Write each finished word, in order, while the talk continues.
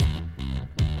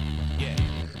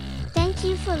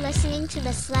for listening to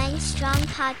the Slang Strong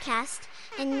podcast.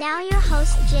 And now your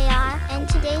host, JR, and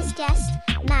today's guest,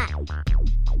 Matt.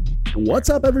 What's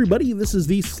up, everybody? This is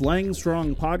the Slang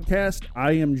Strong podcast.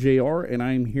 I am JR, and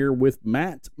I'm here with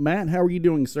Matt. Matt, how are you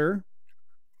doing, sir?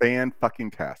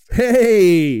 Fan-fucking-tastic.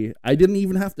 Hey! I didn't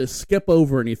even have to skip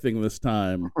over anything this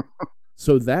time.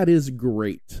 So that is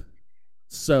great.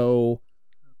 So,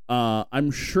 I'm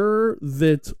sure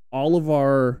that all of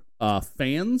our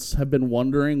fans have been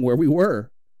wondering where we were.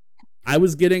 I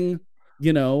was getting,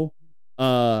 called by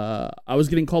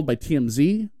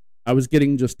TMZ. I was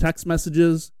getting just text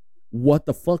messages. What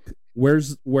the fuck?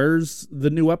 Where's the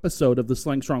new episode of the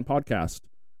Slang Strong podcast?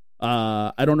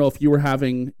 I don't know if you were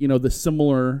having, the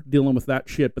similar dealing with that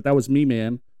shit, but that was me,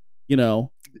 man.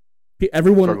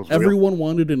 Everyone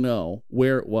wanted to know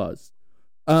where it was.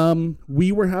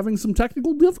 We were having some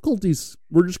technical difficulties.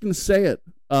 We're just going to say it.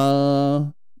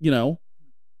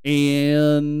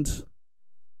 And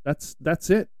that's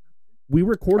it. We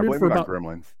recorded for about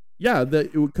Gremlins. Yeah,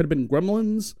 it could have been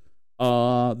Gremlins,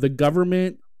 the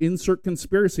government, insert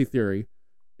conspiracy theory.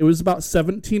 It was about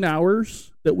 17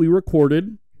 hours that we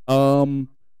recorded. It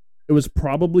was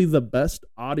probably the best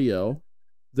audio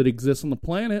that exists on the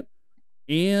planet,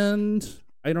 and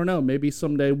I don't know, maybe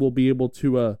someday we'll be able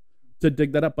to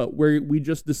dig that up. But we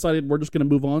just decided we're just going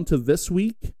to move on to this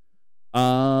week,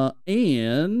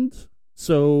 and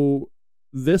so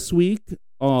this week,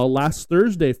 last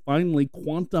Thursday, finally,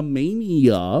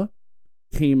 Quantumania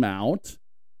came out.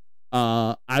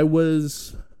 I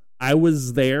was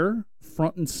there,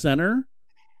 front and center,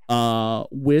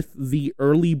 with the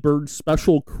early bird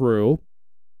special crew,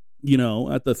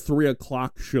 at the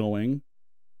 3:00 showing,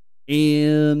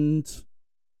 and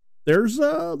there's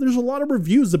a lot of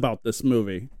reviews about this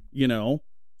movie,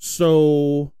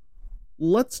 so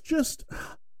let's just,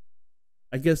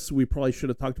 I guess we probably should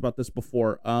have talked about this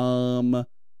before.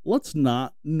 Let's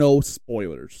not, no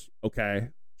spoilers, okay?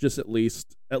 Just at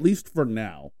least for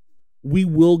now. We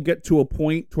will get to a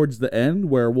point towards the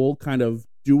end where we'll kind of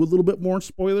do a little bit more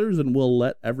spoilers and we'll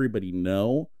let everybody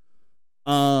know.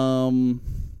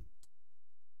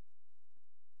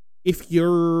 If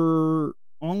you're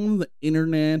on the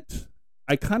internet,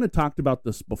 I kind of talked about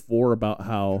this before about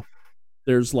how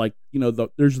there's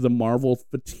there's the Marvel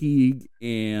fatigue,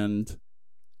 and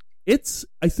I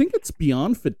think it's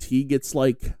beyond fatigue. It's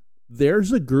like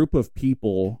there's a group of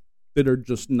people that are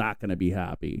just not going to be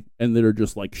happy and that are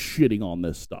just like shitting on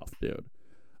this stuff, dude.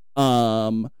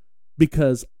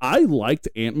 Because I liked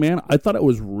Ant-Man. I thought it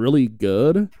was really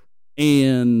good,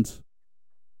 and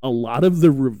a lot of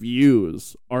the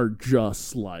reviews are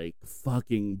just like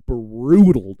fucking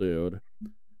brutal, dude.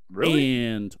 Really?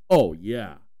 And oh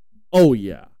yeah.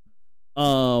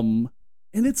 And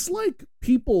it's like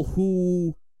people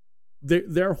who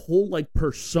their whole like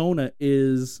persona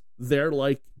is they're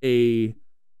like a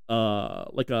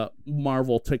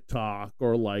Marvel TikTok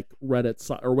or like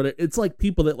Reddit or whatever. It's like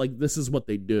people that like this is what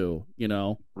they do,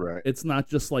 Right. It's not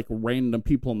just like random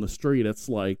people on the street. It's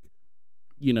like,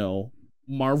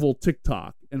 Marvel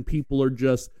TikTok, and people are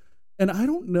just, and I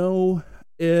don't know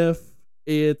if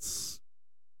it's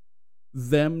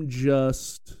them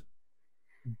just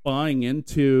buying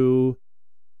into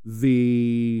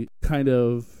the kind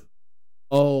of,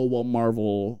 oh, well,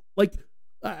 Marvel, like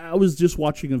I was just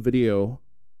watching a video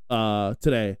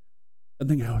today, and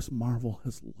the guy was, Marvel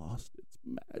has lost its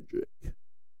magic.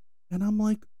 And I'm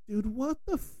like, dude, what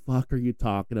the fuck are you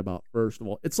talking about, first of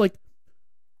all? It's like,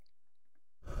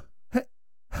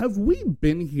 have we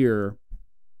been here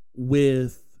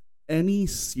with any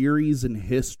series in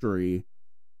history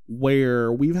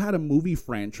where we've had a movie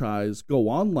franchise go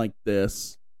on like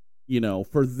this,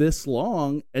 for this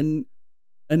long, and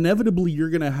inevitably you're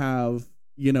going to have,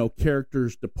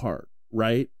 characters depart,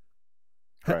 right?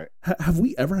 Right. Have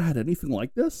we ever had anything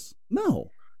like this?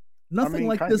 No. Nothing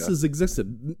like this has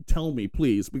existed. Tell me,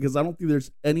 please, because I don't think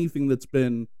there's anything that's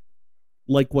been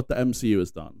like what the MCU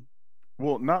has done.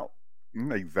 Well, not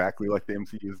exactly like the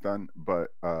MCU has done,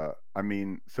 but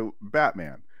so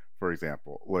Batman, for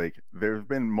example, like there's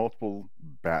been multiple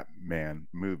Batman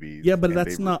movies. Yeah, but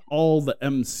that's not all the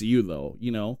MCU though,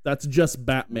 That's just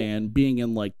Batman being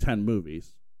in like 10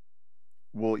 movies.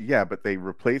 Well, yeah, but they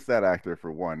replaced that actor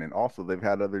for one, and also they've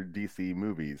had other DC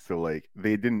movies, so like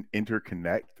they didn't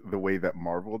interconnect the way that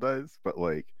Marvel does, but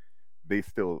like they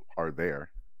still are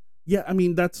there. Yeah, I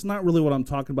mean, that's not really what I'm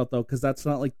talking about, though, because that's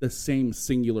not like the same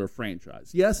singular franchise.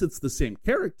 Yes, it's the same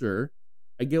character.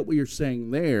 I get what you're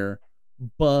saying there,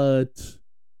 but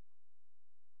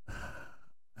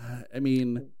I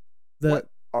mean, what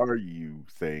are you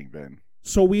saying then?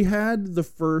 So we had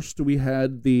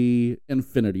the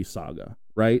Infinity Saga,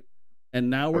 right? And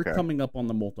now we're Okay. coming up on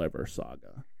the Multiverse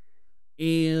Saga.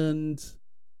 And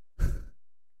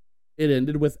it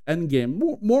ended with Endgame,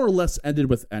 more or less ended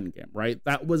with Endgame, right?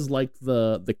 That was like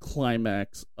the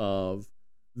climax of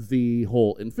the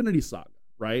whole Infinity Saga,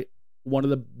 right? One of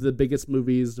the biggest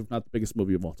movies, if not the biggest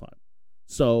movie of all time.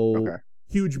 So,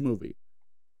 huge movie.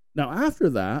 Now, after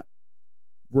that,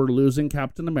 we're losing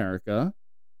Captain America.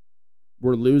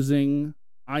 We're losing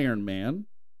Iron Man.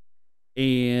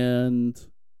 And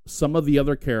some of the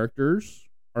other characters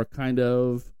are kind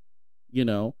of,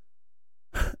 to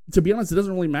be honest, it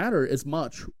doesn't really matter as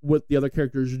much what the other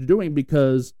characters are doing,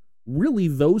 because really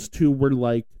those two were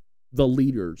like the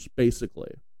leaders,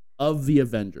 basically, of the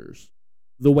Avengers,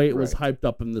 the way it was hyped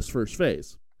up in this first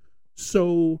phase.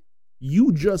 So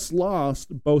you just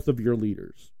lost both of your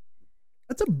leaders.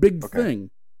 That's a big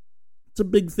thing. It's a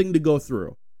big thing to go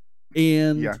through.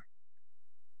 And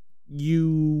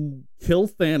you kill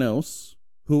Thanos,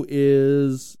 who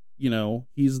is,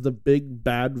 he's the big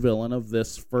bad villain of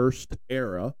this first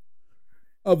era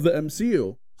of the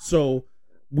MCU. So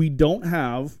we don't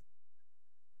have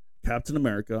Captain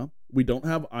America. We don't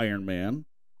have Iron Man.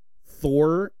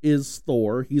 Thor is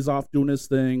Thor. He's off doing his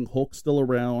thing. Hulk's still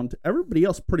around. Everybody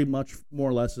else pretty much more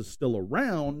or less is still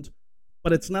around,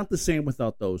 but it's not the same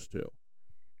without those two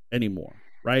anymore,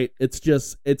 right?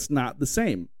 It's not the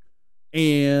same.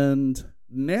 And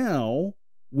now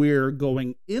we're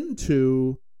going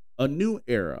into a new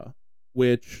era,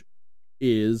 which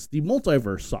is the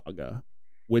Multiverse Saga,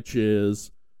 which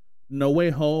is No Way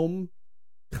Home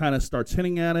kind of starts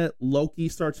hinting at it. Loki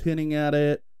starts hinting at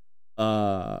it.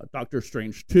 Doctor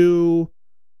Strange 2.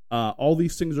 All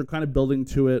these things are kind of building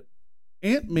to it.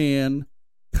 Ant-Man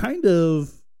kind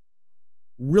of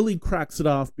really cracks it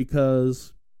off,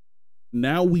 because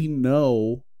now we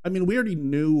know. I mean, we already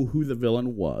knew who the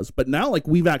villain was, but now, like,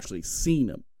 we've actually seen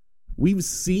him. We've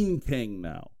seen Kang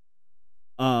now.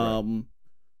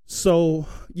 So,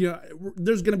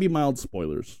 there's going to be mild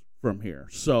spoilers from here.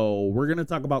 So we're going to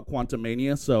talk about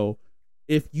Quantumania. So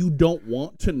if you don't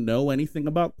want to know anything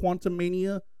about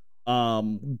Quantumania,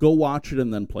 go watch it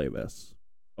and then play this.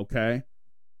 Okay?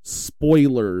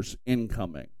 Spoilers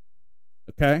incoming.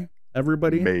 Okay?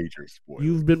 Everybody? Major spoilers.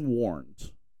 You've been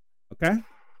warned. Okay?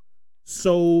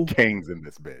 So Kang's in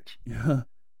this bitch. Yeah.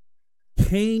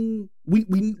 Kang,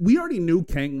 we already knew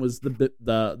Kang was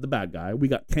the bad guy. We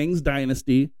got Kang's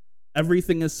dynasty.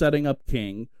 Everything is setting up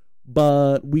Kang,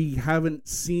 but we haven't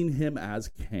seen him as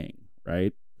Kang,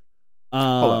 right?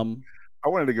 Hold on. I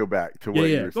wanted to go back to what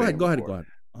you were saying. Go ahead.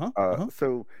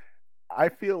 So I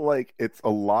feel like it's a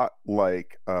lot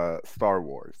like Star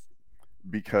Wars,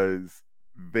 because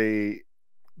they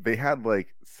had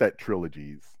like set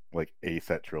trilogies, like a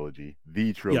set trilogy,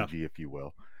 the trilogy, if you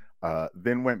will.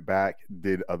 Then went back,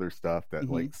 did other stuff that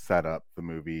like set up the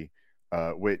movie,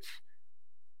 which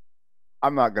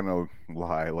I'm not gonna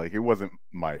lie, like it wasn't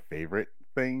my favorite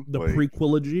thing. The like,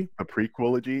 prequelogy? The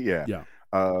prequelogy, yeah.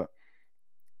 Yeah.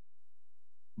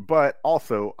 But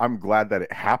also I'm glad that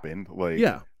it happened. Like,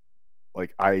 yeah.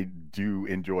 Like, I do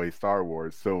enjoy Star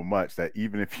Wars so much that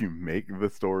even if you make the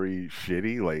story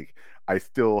shitty, like I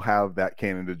still have that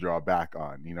canon to draw back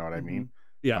on. You know what I mean?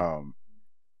 Yeah.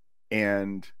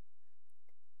 And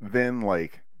then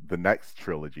like the next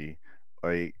trilogy,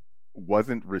 like,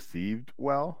 wasn't received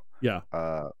well. Yeah.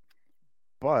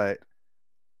 But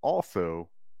also,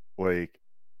 like,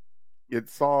 it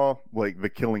saw like the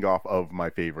killing off of my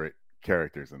favorite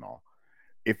characters and all.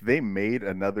 If they made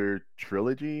another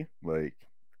trilogy like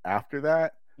after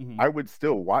that, I would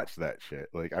still watch that shit.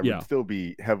 Like, I would still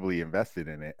be heavily invested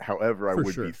in it. However, I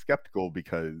would be skeptical,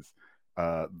 because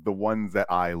the ones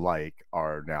that I like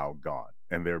are now gone,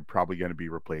 and they're probably going to be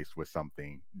replaced with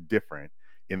something different,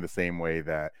 in the same way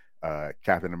that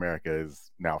Captain America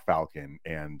is now Falcon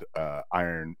and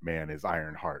Iron Man is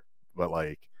Ironheart. But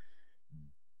like,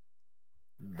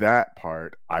 that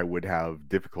part I would have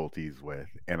difficulties with,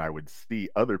 and I would see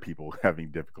other people having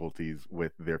difficulties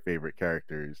with their favorite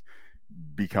characters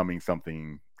becoming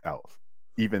something else,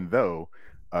 even though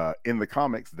in the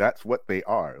comics that's what they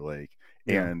are. Like,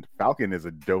 and Falcon is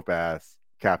a dope ass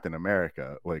Captain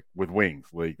America, like with wings.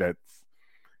 Like, that's,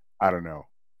 I don't know,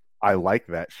 I like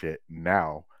that shit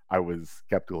now. I was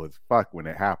skeptical as fuck when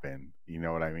it happened. You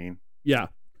know what I mean? Yeah.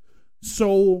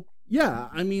 So yeah,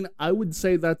 I mean, I would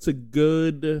say that's a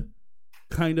good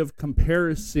kind of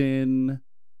comparison.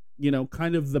 You know,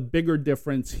 kind of the bigger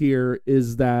difference here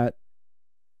is that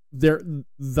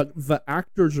the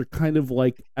actors are kind of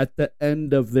like at the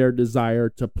end of their desire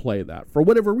to play that for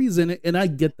whatever reason, and I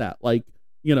get that. Like,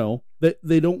 you know,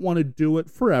 they don't want to do it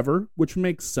forever, which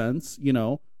makes sense. You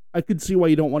know, I could see why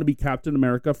you don't want to be Captain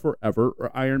America forever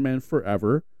or Iron Man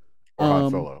forever. Or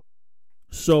Han Solo.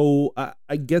 So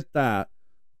I get that.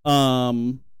 But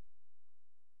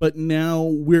now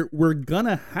we're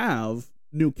gonna have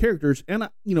new characters, and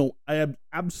I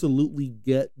absolutely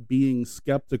get being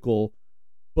skeptical,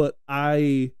 but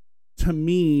to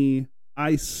me,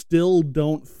 I still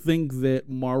don't think that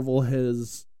Marvel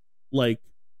has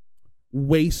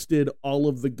wasted all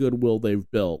of the goodwill they've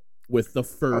built with the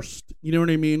first. You know what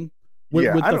I mean? With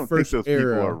I the don't first think those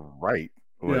era. people are right.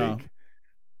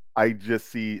 I just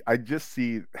see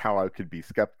how I could be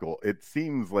skeptical. It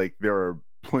seems like there are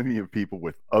plenty of people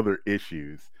with other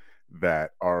issues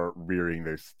that are rearing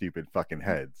their stupid fucking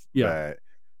heads. Yeah.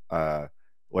 That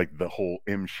like the whole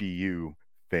MCU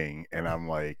thing, and I'm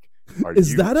like,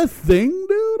 is that a thing,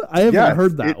 dude? I haven't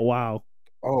heard that. Wow.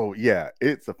 Oh yeah,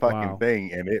 it's a fucking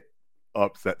thing, and it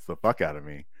upsets the fuck out of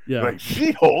me. Yeah. Like,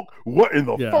 She-Hulk, what in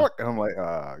the fuck? And I'm like,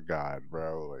 oh god,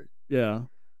 bro. Like, yeah.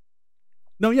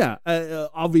 No, yeah.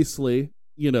 Obviously,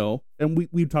 and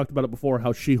we've talked about it before,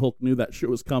 how She-Hulk knew that shit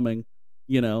was coming.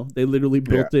 They literally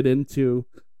built it into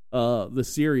the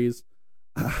series.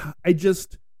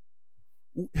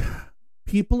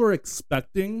 People are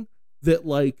expecting that,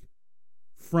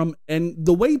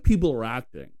 the way people are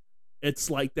acting, it's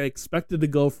like they expected to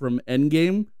go from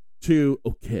Endgame to,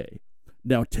 okay,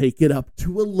 now take it up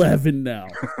to 11 now.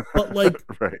 But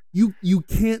right. you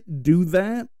can't do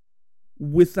that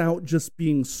without just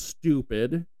being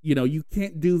stupid. You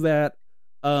can't do that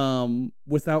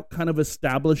without kind of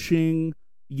establishing,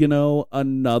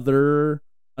 another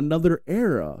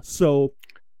era. So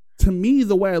to me,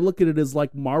 the way I look at it is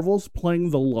like Marvel's playing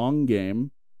the long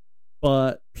game,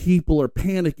 but people are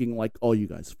panicking like, oh, you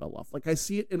guys fell off. Like, I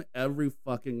see it in every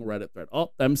fucking Reddit thread.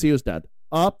 Oh, the MCU is dead.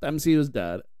 Oh, the MCU is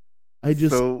dead. I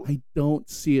don't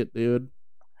see it, dude.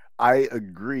 I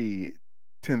agree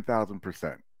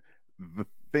 10,000%. The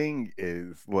thing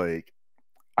is,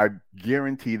 I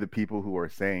guarantee the people who are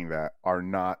saying that are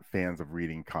not fans of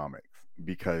reading comics,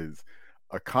 because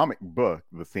a comic book,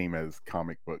 the same as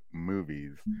comic book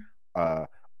movies,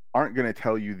 aren't going to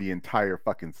tell you the entire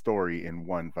fucking story in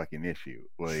one fucking issue.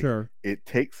 Sure. It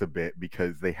takes a bit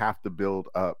because they have to build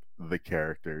up the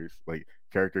characters,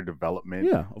 character development.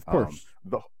 Yeah, of course.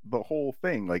 The whole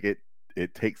thing,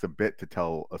 it takes a bit to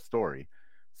tell a story.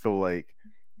 So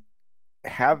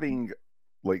having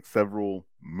several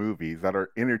movies that are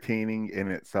entertaining in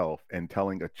itself and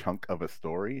telling a chunk of a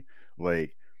story, to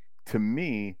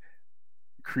me,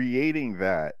 creating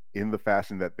that in the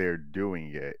fashion that they're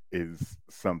doing it is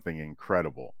something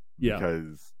incredible. Yeah.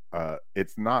 Because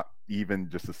it's not even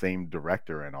just the same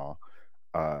director and all.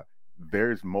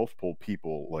 There's multiple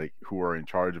people who are in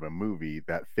charge of a movie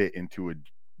that fit into a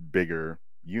bigger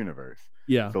universe.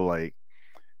 Yeah. So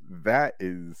that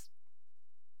is,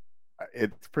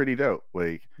 it's pretty dope.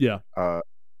 Yeah. But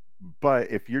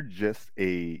if you're just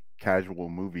a casual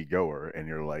movie goer and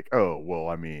you're like, oh, well,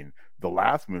 I mean, the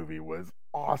last movie was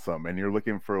awesome, and you're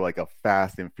looking for a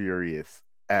Fast and Furious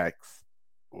X,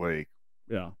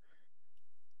 yeah,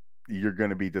 you're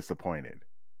gonna be disappointed.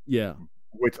 Yeah.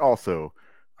 Which also,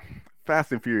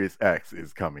 Fast and Furious X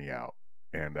is coming out,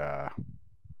 and I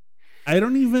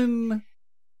don't even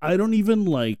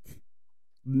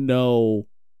know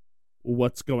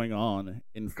what's going on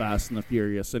in Fast and the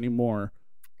Furious anymore.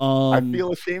 I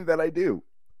feel ashamed that I do.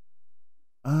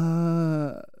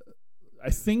 I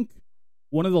think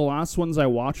one of the last ones I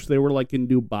watched, they were in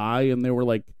Dubai, and they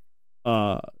were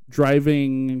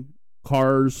driving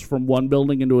cars from one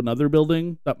building into another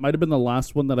building. That might have been the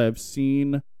last one that I've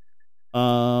seen.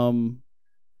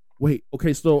 Wait,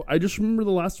 okay, so I just remember the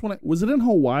last one. Was it in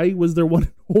Hawaii? Was there one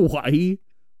in Hawaii?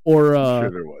 Or sure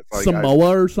there was.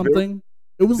 Samoa or something?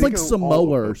 It was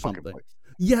Samoa or something.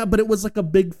 Yeah, but it was a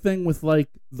big thing with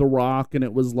The Rock, and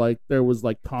it was there was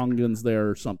Tongans there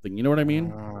or something. You know what I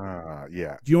mean?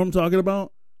 Yeah. Do you know what I'm talking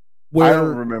about? I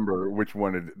don't remember which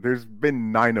one there's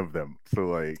been 9 of them,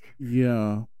 so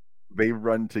yeah, they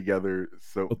run together.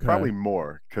 So probably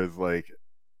more, because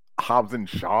Hobbs and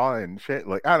Shaw and shit.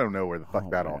 I don't know where the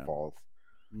fuck that all falls.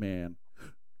 Man.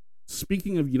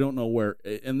 Speaking of you don't know where,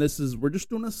 and we're just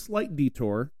doing a slight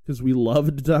detour because we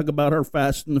love to talk about our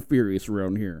Fast and the Furious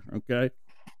around here. Okay.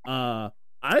 I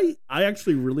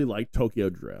actually really like Tokyo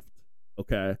Drift.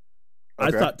 Okay.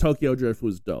 I thought Tokyo Drift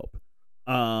was dope.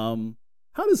 How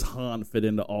does Han fit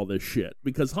into all this shit?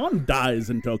 Because Han dies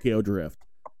in Tokyo Drift,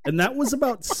 and that was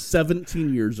about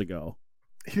 17 years ago.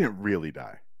 He didn't really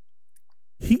die.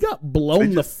 He got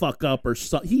blown the fuck up or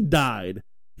something. He died.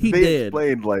 They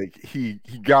explained he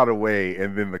got away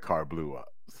and then the car blew up.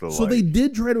 So they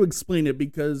did try to explain it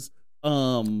because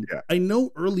I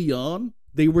know early on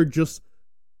they were just.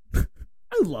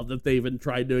 I love that they even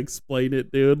tried to explain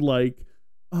it, dude. Like,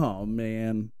 oh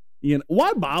man,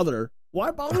 why bother?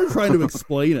 Why bother trying to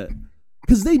explain it?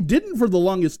 Because they didn't for the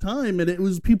longest time, and it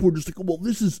was people were just like, well,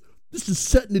 this is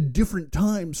set in a different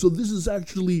time, so this is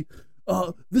actually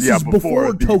this is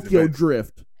before Tokyo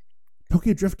Drift.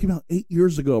 Tokyo Drift came out 8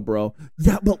 years ago, bro.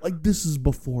 Yeah, but like this is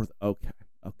before. Okay.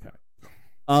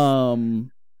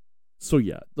 So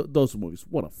yeah, those movies.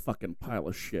 What a fucking pile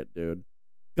of shit, dude.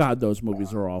 God, those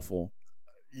movies are awful.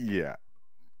 Yeah.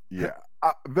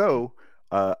 Though,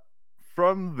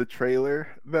 from the trailer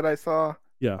that I saw,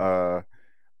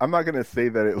 I'm not gonna say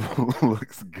that it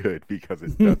looks good because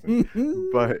it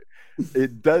doesn't, but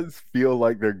it does feel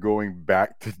like they're going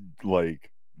back to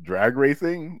like drag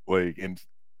racing, like, and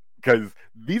because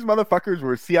these motherfuckers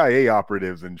were CIA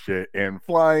operatives and shit, and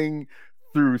flying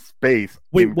through space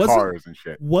in cars and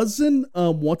shit. Wasn't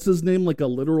what's his name like a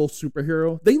literal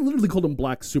superhero? They literally called him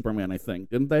Black Superman, I think,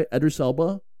 didn't they? Idris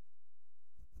Elba.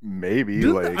 Maybe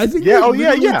I think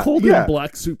called him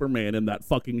Black Superman in that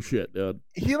fucking shit, dude.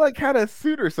 He like had a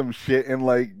suit or some shit and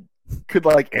like could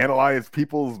like analyze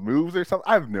people's moves or something.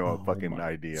 I have no fucking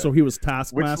idea. So he was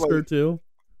Taskmaster too.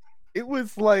 It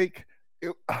was like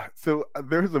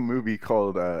there's a movie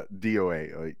called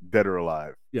DOA, like Dead or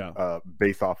Alive,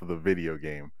 based off of the video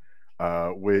game,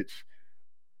 which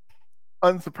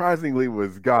unsurprisingly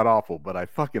was god awful, but I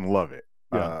fucking love it.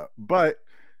 But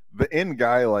the end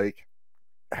guy like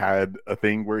had a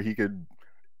thing where he could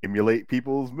emulate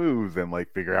people's moves and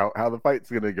like figure out how the fight's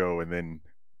gonna go and then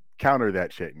counter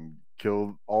that shit and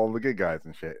kill all the good guys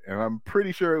and shit. And I'm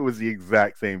pretty sure it was the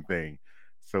exact same thing.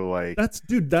 So like that's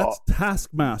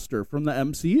Taskmaster from the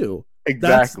MCU.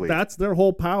 Exactly. That's their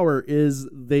whole power is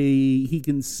he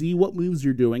can see what moves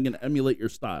you're doing and emulate your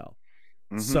style.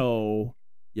 Mm-hmm. So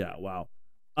yeah, wow.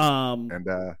 And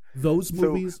those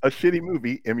movies, a shitty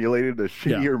movie emulated a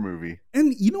shittier movie.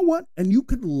 And you know what? And you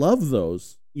could love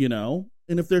those, And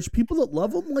if there's people that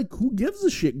love them, like who gives a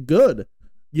shit? Good,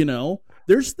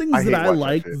 There's things that I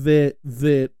like that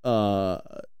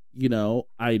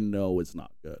I know is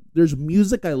not good. There's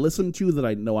music I listen to that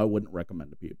I know I wouldn't recommend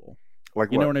to people.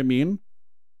 Like you know what I mean?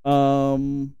 We're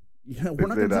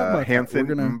not gonna talk about Hanson.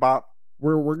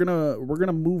 We're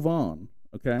gonna move on.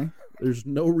 Okay. There's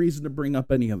no reason to bring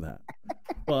up any of that.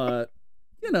 But,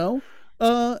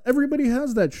 everybody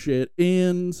has that shit.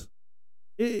 And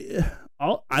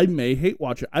I may hate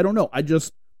watch it. I don't know.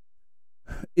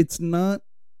 It's not.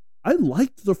 I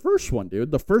liked the first one,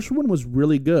 dude. The first one was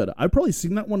really good. I've probably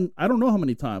seen that one, I don't know how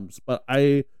many times, but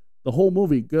the whole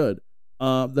movie, good.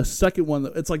 The second one,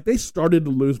 it's like they started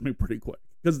to lose me pretty quick.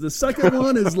 Because the second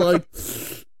one is like,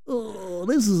 oh,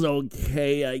 this is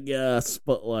okay, I guess.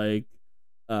 But like,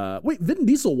 wait, Vin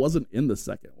Diesel wasn't in the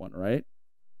second one, right?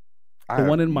 The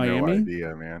one in Miami? No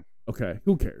idea, man. Okay,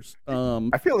 who cares?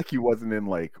 I feel like he wasn't in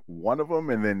like one of them,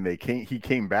 and then he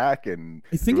came back, and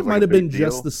I think it might have been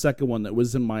just the second one that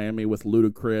was in Miami with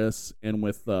Ludacris and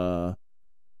with the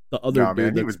other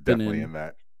dude he was definitely in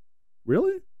that.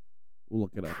 Really? We'll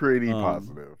look it up. Pretty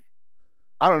positive.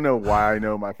 I don't know why I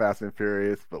know my Fast and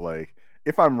Furious, but like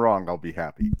if I'm wrong, I'll be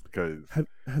happy because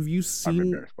have you seen? I'm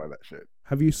embarrassed by that shit.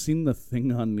 Have you seen the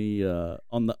thing on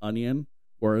the Onion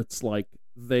where it's like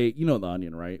the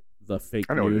Onion, right? The fake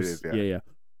I know news. What it is, yeah.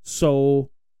 So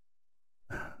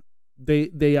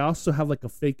they also have like a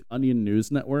fake Onion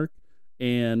news network,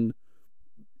 and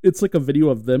it's like a video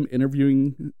of them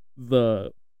interviewing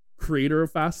the creator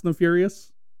of Fast and the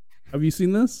Furious. Have you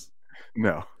seen this?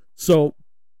 No. So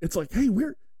it's like, hey,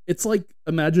 it's like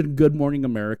imagine Good Morning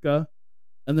America,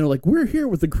 and they're like, we're here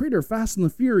with the creator of Fast and the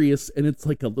Furious, and it's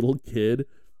like a little kid.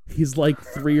 He's like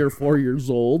 3 or 4 years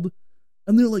old,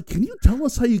 and they're like, can you tell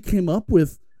us how you came up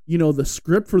with the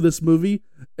script for this movie?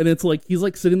 And it's like he's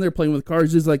like sitting there playing with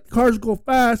cars. He's like, cars go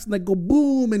fast and they go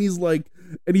boom, and he's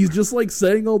just like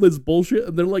saying all this bullshit,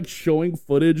 and they're like showing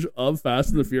footage of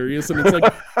Fast and the Furious, and it's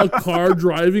like a car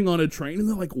driving on a train, and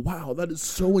they're like, wow, that is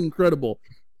so incredible.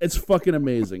 It's fucking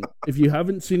amazing. If you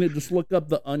haven't seen it, just look up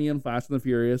The Onion Fast and the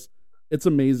Furious. It's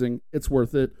amazing. It's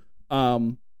worth it.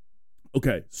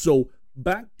 Okay, so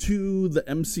back to the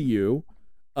MCU,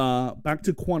 back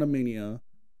to Quantumania.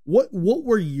 What's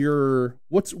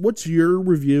your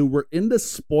review? We're into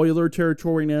spoiler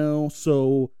territory now,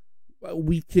 so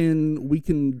we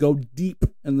can go deep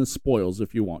in the spoils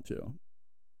if you want to.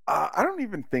 I don't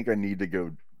even think I need to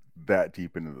go that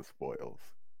deep into the spoils,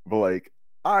 but like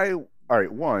all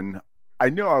right, one, I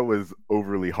know I was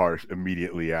overly harsh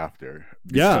immediately after.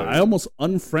 Yeah, I almost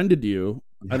unfriended you.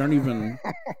 I don't even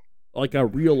like a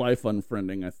real life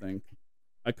unfriending. I think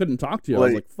I couldn't talk to you. I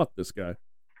was like, fuck this guy.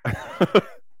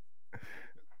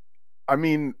 I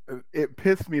mean, it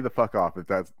pissed me the fuck off that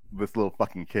this little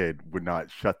fucking kid would not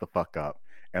shut the fuck up.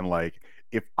 And like,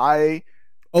 if I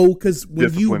because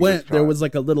when you went, there child, was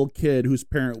like a little kid whose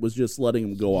parent was just letting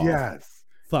him go off. Yes.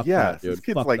 Fuck that, dude. This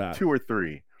kid's Fuck like that. 2 or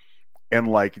 3. And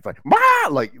like, it's like, Ma!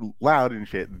 Like loud and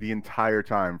shit the entire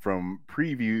time from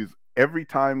previews. Every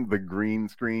time the green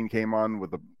screen came on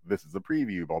with this is a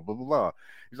preview, blah, blah, blah, blah.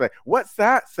 He's like, what's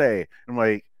that say? I'm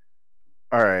like,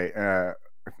 all right,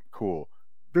 cool.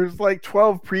 There's like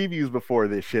 12 previews before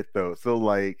this shit though. So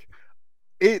like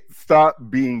it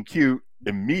stopped being cute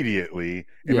immediately.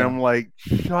 And I'm like,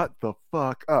 shut the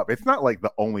fuck up. It's not like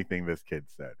the only thing this kid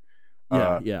said.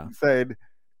 Said,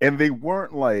 and they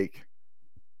weren't like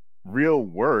real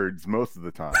words most of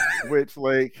the time, which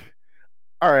like,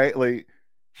 all right, like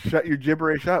shut your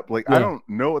gibberish up. Like, I don't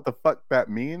know what the fuck that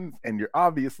means. And you're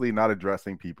obviously not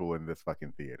addressing people in this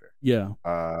fucking theater. Yeah.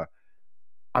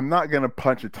 I'm not going to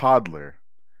punch a toddler,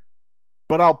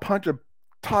 but I'll punch a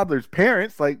toddler's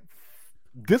parents. Like,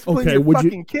 discipline your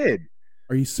fucking kid.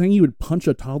 Are you saying you would punch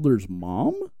a toddler's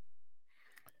mom?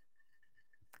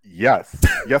 Yes.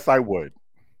 Yes, I would.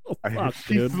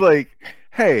 She's like,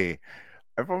 hey,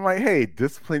 if I'm like, hey,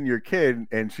 discipline your kid,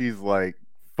 and she's like,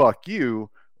 fuck you,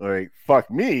 like, fuck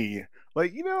me,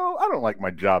 like, you know, I don't like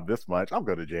my job this much, I'll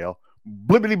go to jail.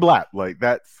 Blibbity blap. Like,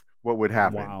 that's what would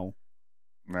happen. Wow.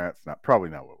 That's probably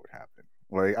not what would happen.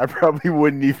 Like, I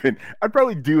I'd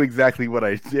probably do exactly what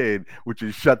I did, which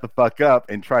is shut the fuck up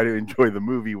and try to enjoy the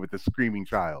movie with a screaming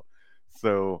child.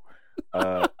 So,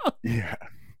 yeah.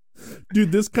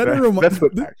 Dude, this kind of reminds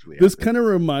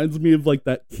me of like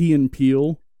that Key and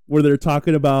Peele where they're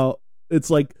talking about, it's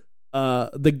like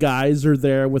the guys are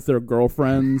there with their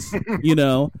girlfriends, you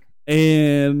know,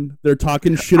 and they're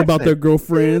talking shit about their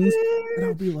girlfriends. And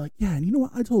I'll be like, yeah, and you know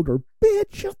what? I told her,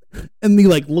 bitch. And he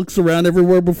like looks around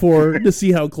everywhere before to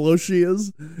see how close she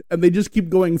is. And they just keep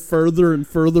going further and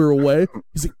further away.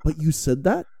 He's like, but you said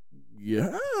that?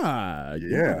 Yeah,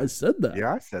 I said that.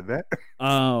 Yeah, I said that.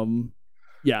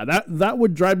 Yeah, that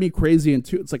would drive me crazy. And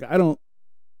too, it's like, I don't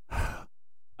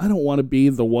want to be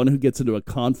the one who gets into a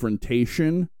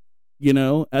confrontation, you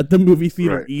know, at the movie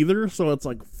theater either. So it's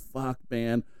like, fuck,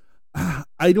 man.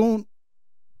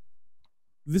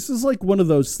 This is like one of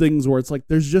those things where it's like,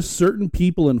 there's just certain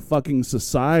people in fucking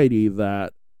society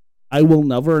that I will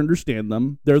never understand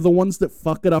them. They're the ones that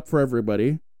fuck it up for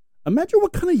everybody. Imagine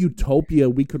what kind of utopia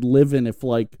we could live in if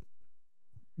like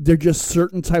there just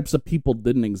certain types of people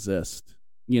didn't exist,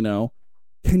 you know?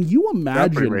 Can you imagine?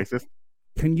 That's pretty racist.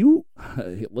 Can you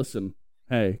listen?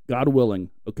 Hey, God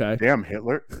willing, okay? Damn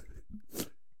Hitler.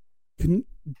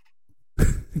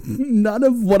 None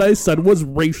of what I said was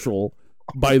racial,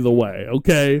 by the way,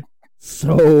 okay?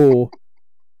 So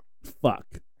fuck.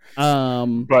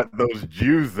 But those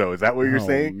Jews though, is that what you're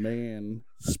saying? Man.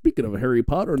 Speaking of Harry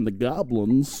Potter and the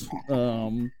goblins,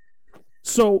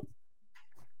 so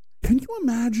can you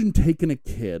imagine taking a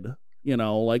kid, you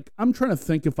know, like I'm trying to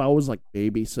think if I was like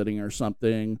babysitting or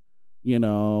something, you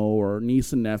know, or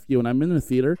niece and nephew, and I'm in the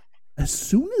theater, as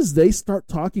soon as they start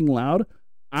talking loud,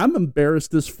 I'm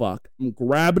embarrassed as fuck. I'm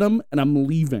grabbing them and I'm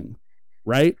leaving,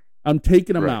 right? I'm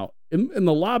taking them out. In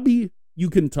the lobby, you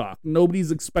can talk.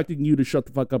 Nobody's expecting you to shut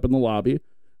the fuck up in the lobby.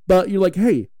 But you're like,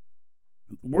 hey,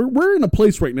 we're in a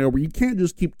place right now where you can't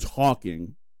just keep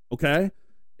talking, okay?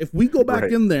 If we go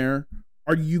back in there,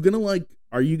 are you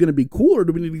gonna be cool or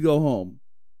do we need to go home?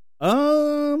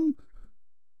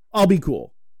 I'll be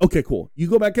cool. Okay, cool. You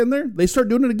go back in there, they start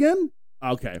doing it again?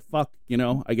 Okay, fuck, you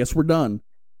know, I guess we're done.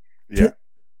 Yeah.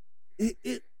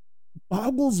 It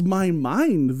boggles my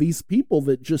mind, these people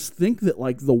that just think that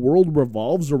like the world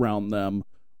revolves around them,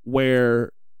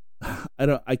 where I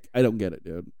don't get it,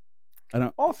 dude. I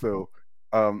don't. Also,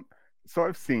 so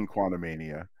I've seen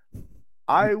Quantumania.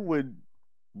 I would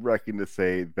reckon to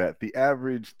say that the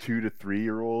average 2 to 3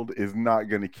 year old is not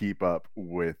going to keep up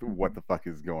with what the fuck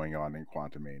is going on in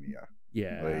Quantumania.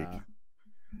 Yeah.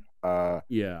 Like,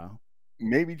 yeah.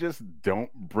 Maybe just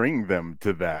don't bring them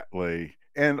to that. Like,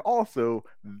 and also,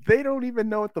 they don't even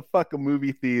know what the fuck a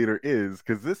movie theater is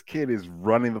because this kid is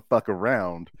running the fuck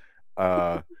around,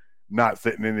 not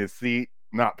sitting in his seat,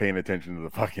 not paying attention to the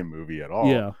fucking movie at all.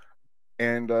 Yeah.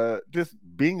 And just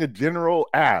being a general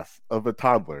ass of a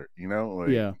toddler, you know?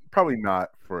 Like, probably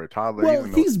not for a toddler. Well,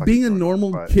 he's being a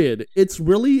normal kid. It's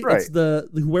really, it's the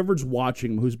whoever's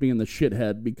watching who's being the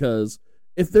shithead, because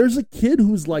if there's a kid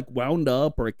who's like wound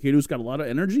up or a kid who's got a lot of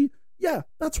energy, yeah,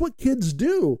 that's what kids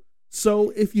do. So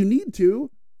if you need to,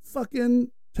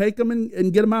 fucking take them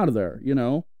and get them out of there, you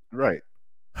know? Right.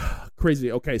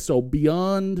 Crazy. Okay, so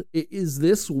beyond, is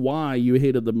this why you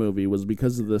hated the movie? Was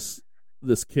because of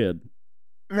this kid?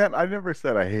 Man, I never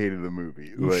said I hated the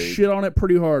movie. You shit on it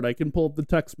pretty hard. I can pull up the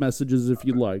text messages if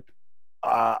you'd like.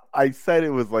 I said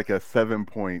it was like a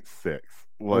 7.6.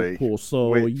 Like, cool.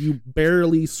 So you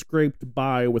barely scraped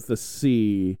by with a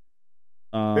C.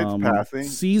 It's passing.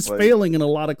 C's failing in a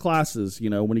lot of classes,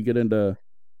 when you get into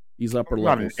these upper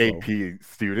levels. Not an AP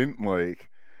student. Like,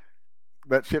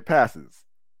 that shit passes.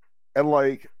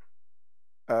 And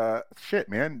shit,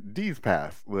 man, D's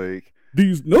pass. Like,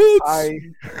 these nuts.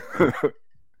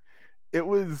 It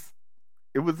was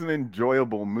an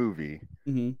enjoyable movie.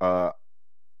 Mm-hmm.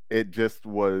 It just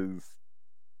was.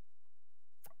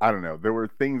 I don't know. There were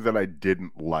things that I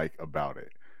didn't like about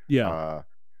it. Yeah.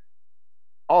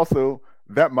 Also,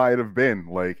 that might have been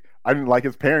like I didn't like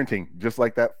his parenting, just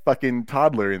like that fucking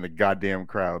toddler in the goddamn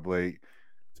crowd. Like,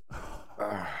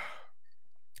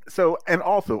 so, and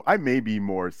also, I may be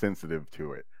more sensitive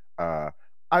to it.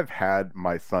 I've had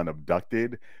my son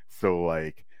abducted, so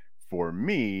like for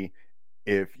me,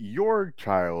 if your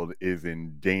child is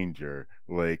in danger,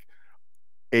 like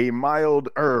a mild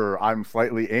I'm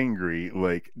slightly angry,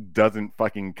 like, doesn't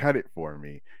fucking cut it for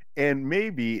me. And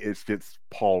maybe it's just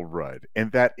Paul Rudd,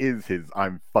 and that is his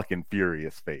I'm fucking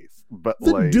furious face. But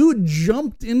the dude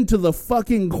jumped into the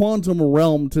fucking quantum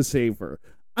realm to save her.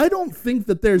 I don't think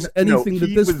that there's anything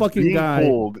that this fucking guy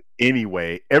pulled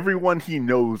anyway. Everyone he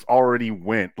knows already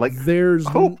went. Like,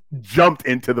 Hope jumped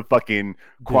into the fucking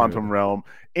quantum realm.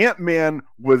 Ant-Man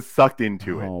was sucked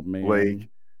into it. Oh man. Like,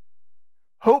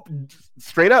 Hope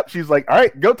straight up, she's like, all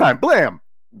right, go time, blam,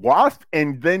 Wasp,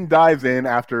 and then dives in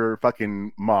after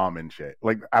fucking mom and shit,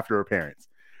 like after her parents.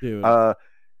 Dude.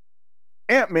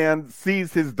 Ant-Man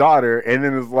sees his daughter and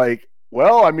then is like,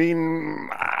 well, I mean,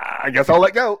 I guess I'll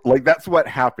let go. Like, that's what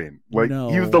happened. Like,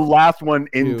 he was the last one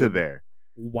into there.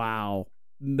 Wow.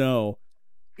 No.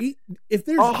 If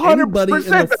there's anybody in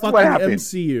the fucking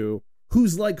MCU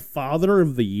who's like Father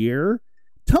of the Year,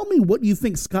 tell me what you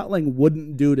think Scott Lang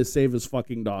wouldn't do to save his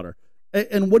fucking daughter.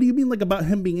 And what do you mean, like, about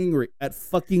him being angry at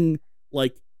fucking,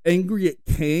 like, angry at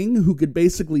Kang, who could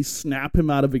basically snap him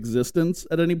out of existence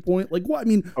at any point? Like, what? I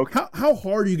mean, how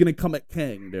hard are you going to come at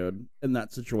Kang, dude, in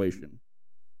that situation?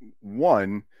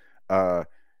 One,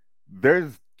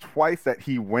 there's twice that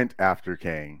he went after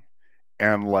Kang,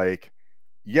 and, like,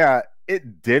 yeah,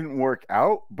 it didn't work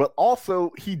out, but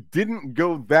also he didn't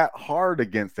go that hard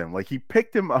against him. Like, he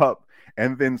picked him up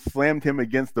and then slammed him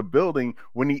against the building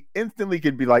when he instantly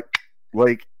could be like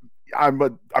I'm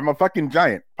a fucking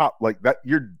giant, pop, like that.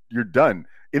 You're done.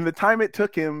 In the time it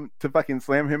took him to fucking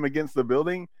slam him against the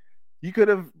building, you could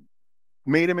have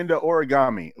made him into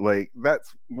origami. Like,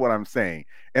 that's what I'm saying.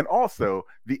 And also,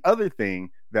 the other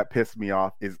thing that pissed me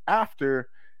off is after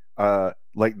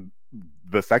like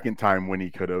the second time when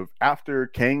he could have, after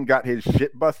Kang got his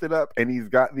shit busted up and he's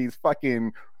got these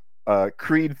fucking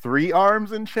Creed 3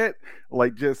 arms and shit,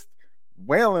 like, just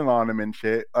wailing on him and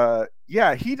shit.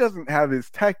 Yeah, he doesn't have his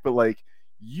tech, but like,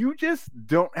 you just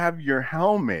don't have your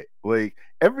helmet. Like,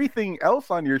 everything else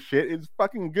on your shit is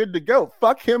fucking good to go.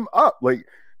 Fuck him up, like,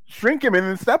 shrink him and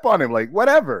then step on him, like,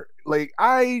 whatever. Like,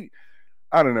 I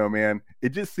don't know, man. It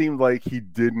just seemed like he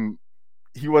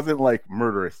wasn't like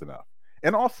murderous enough.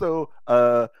 And also,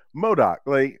 MODOK,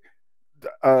 like,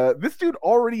 this dude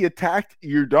already attacked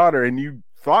your daughter and you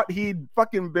thought he'd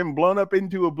fucking been blown up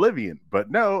into oblivion,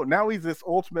 but no, now he's this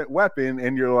ultimate weapon,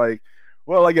 and you're like,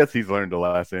 well, I guess he's learned a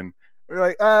lesson. We're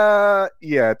like,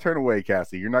 yeah, turn away,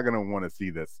 Cassie. You're not gonna want to see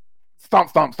this. Stomp,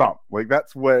 stomp, stomp. Like,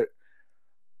 that's what,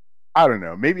 I don't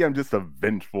know. Maybe I'm just a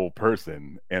vengeful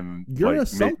person, and you're like, a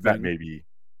something. That maybe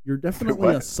you're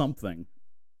definitely a something.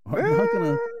 I'm not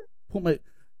gonna put my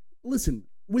listen.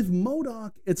 With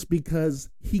MODOK, it's because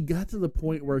he got to the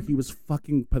point where he was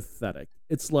fucking pathetic.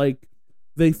 It's like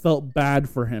they felt bad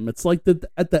for him. It's like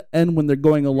at the end when they're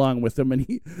going along with him, and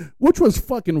which was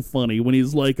fucking funny, when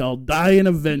he's like, I'll die an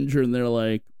Avenger, and they're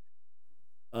like,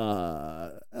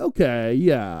 okay,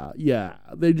 yeah.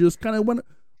 They just kind of went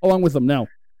along with him. Now,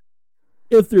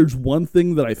 if there's one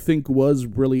thing that I think was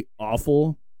really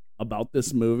awful about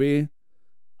this movie,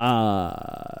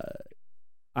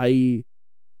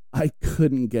 I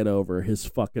couldn't get over his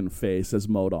fucking face as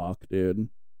MODOK, dude.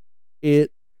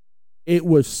 It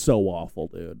was so awful,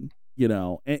 dude.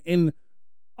 And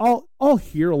I'll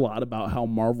hear a lot about how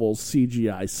Marvel's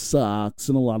CGI sucks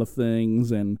and a lot of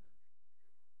things, and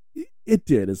it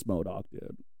did as MODOK,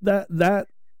 dude. That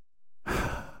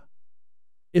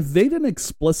if they didn't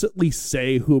explicitly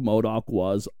say who MODOK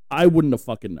was, I wouldn't have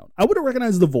fucking known. I would have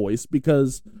recognized the voice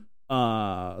because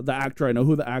the actor, I know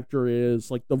who the actor is,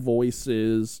 like the voice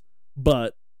is,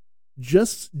 but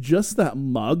just that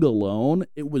mug alone,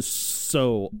 it was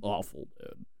so awful,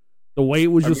 dude. The way it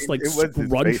was just like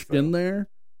scrunched in there.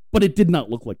 but it did not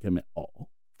look like him at all.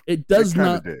 It does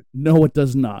not. Did. No, it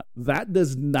does not. That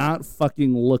does not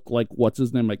fucking look like what's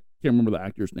his name. I can't remember the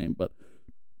actor's name, but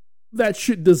that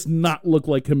shit does not look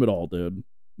like him at all, dude.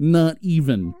 Not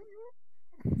even.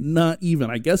 Not even.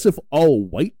 I guess if all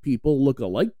white people look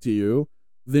alike to you,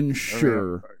 then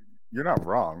sure. I mean, you're not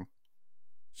wrong.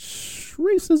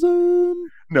 Racism.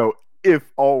 No,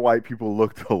 if all white people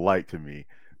looked alike to me,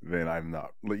 then I'm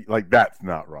not. Like, that's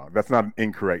not wrong. That's not an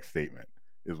incorrect statement,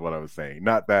 is what I was saying.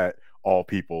 Not that all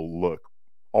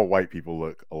white people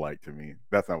look alike to me.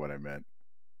 That's not what I meant.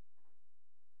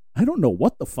 I don't know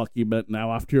what the fuck you meant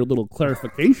now after your little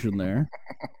clarification there.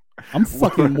 I'm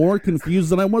fucking more confused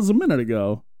than I was a minute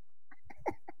ago.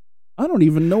 I don't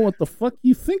even know what the fuck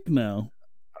you think now.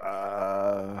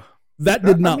 That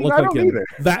did not look like him. Either.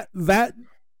 That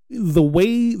the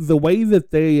way that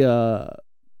they I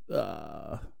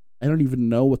don't even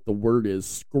know what the word is,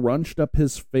 scrunched up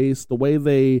his face, the way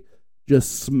they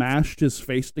just smashed his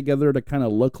face together to kind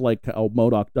of look like how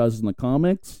MODOK does in the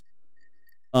comics.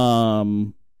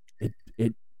 That's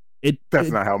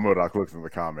not how MODOK looks in the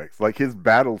comics. Like, his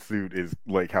battle suit is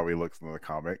like how he looks in the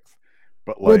comics.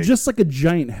 But like, well, just like a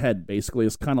giant head, basically,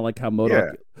 is kind of like how MODOK.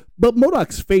 Yeah. But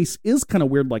MODOK's face is kind of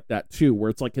weird like that too, where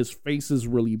it's like his face is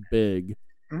really big.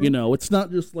 Mm-hmm. You know, it's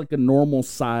not just like a normal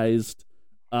sized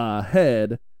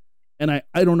head. And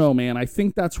I don't know, man. I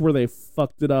think that's where they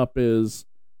fucked it up. Is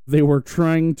they were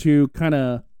trying to kind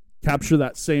of capture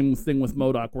that same thing with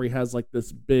MODOK, where he has like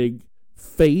this big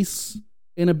face.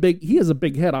 He has a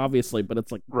big head, obviously, but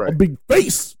it's like a big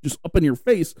face just up in your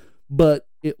face. But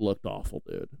it looked awful,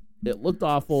 dude. It looked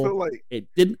awful. So, like, it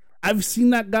didn't. I've seen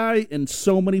that guy in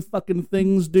so many fucking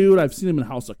things, dude. I've seen him in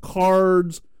House of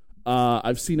Cards.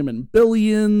 I've seen him in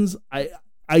Billions. I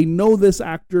know this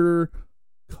actor,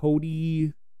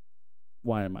 Cody.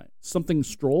 Why am I something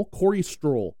Stroll? Corey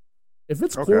Stroll. If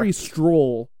it's Corey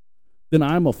Stroll, then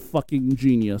I'm a fucking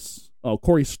genius. Oh,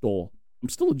 Corey Stoll. I'm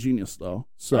still a genius, though.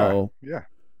 So, yeah.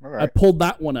 All right. I pulled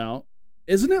that one out.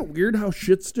 Isn't it weird how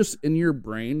shit's just in your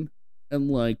brain?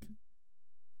 And, like,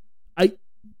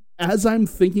 as I'm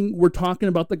thinking, we're talking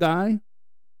about the guy,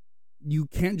 you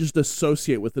can't just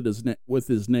associate with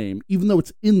his name, even though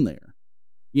it's in there.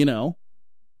 You know?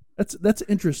 That's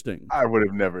interesting. I would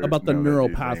have never about the neural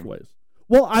pathways.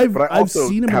 Well, I've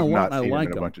seen him in a lot, and I like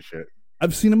him. Bunch of shit.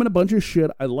 I've seen him in a bunch of shit.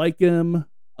 I like him.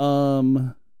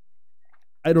 I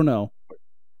don't know.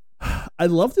 I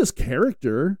love this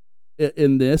character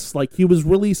in this. Like, he was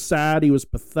really sad. He was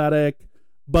pathetic,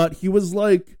 but he was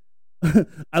like,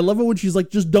 I love it when she's like,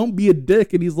 just don't be a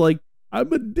dick. And he's like,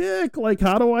 I'm a dick. Like,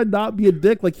 how do I not be a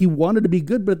dick? Like, he wanted to be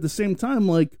good, but at the same time,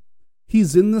 like,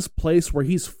 he's in this place where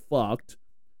he's fucked.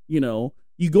 You know,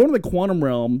 you go into the quantum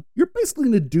realm, you're basically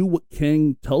going to do what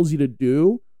King tells you to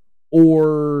do,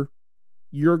 or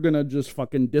you're going to just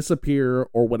fucking disappear,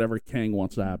 or whatever Kang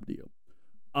wants to happen to you.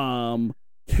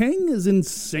 Kang is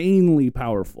insanely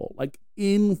powerful. Like,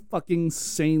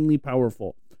 insanely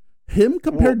powerful. Him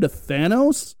compared to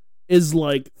Thanos is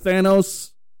like,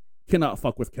 Thanos cannot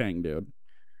fuck with Kang, dude.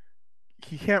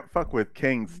 He can't fuck with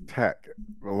Kang's tech.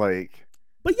 Like,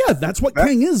 but yeah, that's what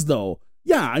Kang is, though.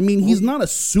 Yeah, I mean, he's not a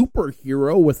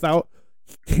superhero without...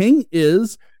 Kang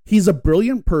is... He's a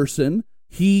brilliant person.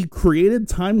 He created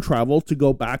time travel to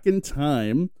go back in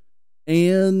time.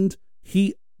 And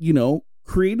he, you know,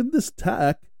 created this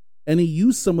tech. And he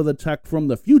used some of the tech from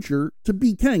the future to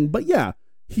be Kang. But yeah,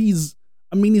 he's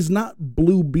not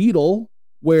Blue Beetle,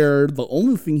 where the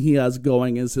only thing he has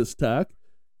going is his tech.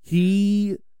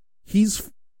 He's...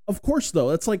 Of course,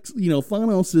 though, it's like, you know,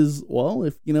 Thanos is, well,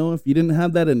 if you didn't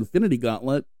have that Infinity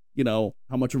Gauntlet, you know,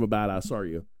 how much of a badass are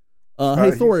you?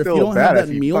 Hey, Thor, if you don't have that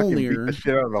Mjolnir... Beat the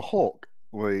shit out of the Hulk.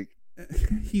 Like,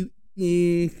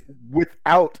 he...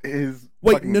 Without his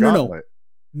gauntlet.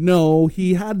 No,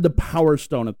 he had the Power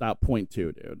Stone at that point,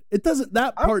 too, dude. It doesn't...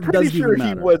 That part doesn't even matter. I'm pretty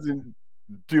sure he wasn't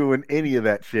doing any of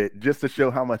that shit just to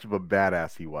show how much of a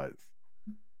badass he was.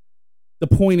 The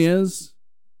point is,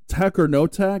 tech or no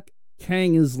tech,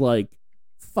 Kang is like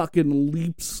fucking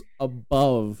leaps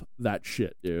above that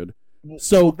shit, dude.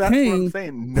 So well, that's Kang, what I'm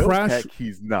saying. No tech,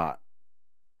 he's not.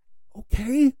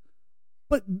 Okay,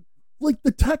 but like the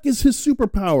tech is his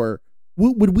superpower.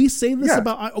 Would we say this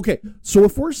about? Okay, so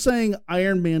if we're saying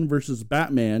Iron Man versus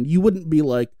Batman, you wouldn't be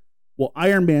like, well,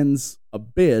 Iron Man's a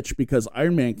bitch because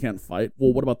Iron Man can't fight.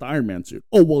 Well, what about the Iron Man suit?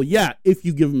 Oh, well, yeah, if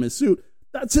you give him his suit,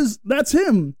 that's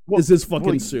him. Well, is his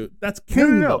fucking suit. That's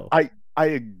Kang. No. I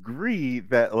agree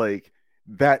that like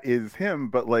that is him,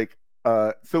 but like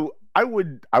so I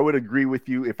would agree with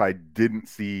you if I didn't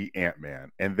see Ant-Man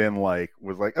and then like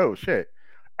was like, oh shit,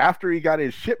 after he got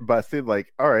his shit busted,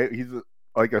 like, all right, he's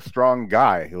like a strong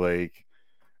guy. Like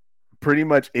pretty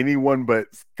much anyone but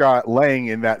Scott Lang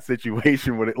in that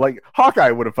situation would like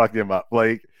Hawkeye would have fucked him up.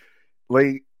 Like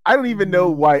I don't even know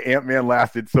why Ant-Man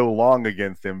lasted so long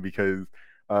against him because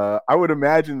I would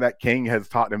imagine that King has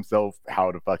taught himself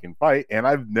how to fucking fight, and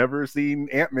I've never seen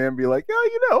Ant-Man be like, "Oh,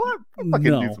 you know, I'll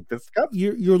fucking do some fisticuffs."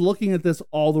 You're looking at this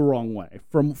all the wrong way,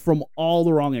 from all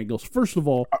the wrong angles. First of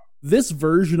all, this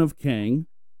version of King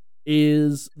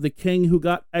is the King who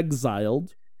got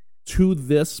exiled to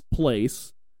this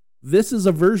place. This is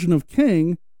a version of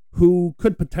King who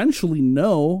could potentially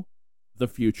know the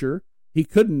future. He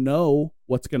could know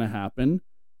what's going to happen.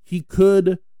 He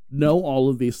could know all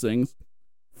of these things.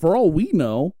 For all we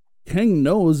know, King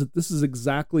knows that this is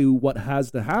exactly what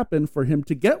has to happen for him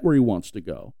to get where he wants to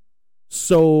go.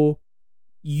 So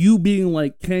you being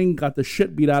like King got the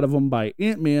shit beat out of him by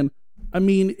Ant-Man, I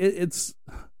mean, it's...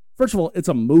 First of all, it's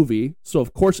a movie, so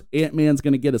of course Ant-Man's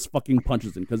going to get his fucking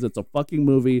punches in because it's a fucking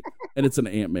movie and it's an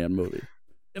Ant-Man movie.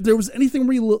 If there was anything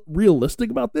realistic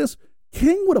about this,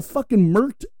 King would have fucking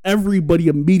murked everybody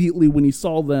immediately when he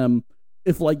saw them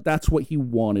if, like, that's what he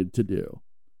wanted to do.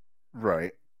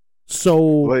 Right. So...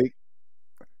 Like,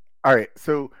 all right,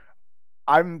 so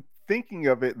I'm thinking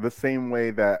of it the same way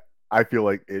that I feel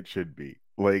like it should be.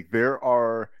 Like,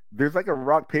 there's like a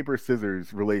rock, paper,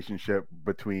 scissors relationship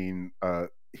between...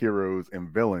 heroes and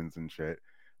villains and shit,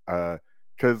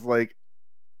 because like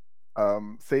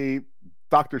say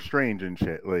Doctor Strange and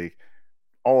shit, like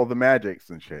all the magics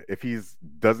and shit, if he's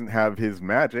doesn't have his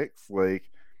magics, like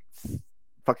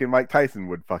fucking Mike Tyson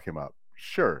would fuck him up,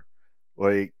 sure,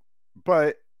 like,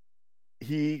 but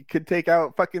he could take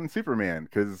out fucking Superman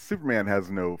because Superman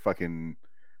has no fucking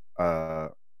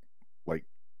like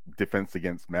defense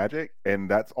against magic, and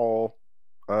that's all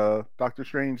Doctor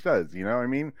Strange does, you know what I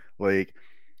mean? Like,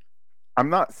 I'm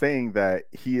not saying that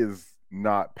he is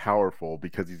not powerful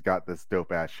because he's got this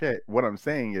dope ass shit. What I'm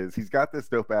saying is he's got this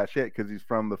dope ass shit because he's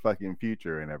from the fucking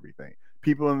future and everything.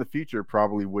 People in the future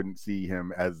probably wouldn't see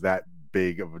him as that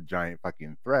big of a giant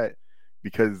fucking threat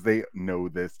because they know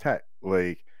this tech.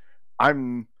 Like,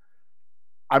 I'm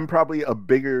probably a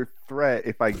bigger threat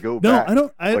if I go back.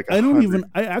 No, I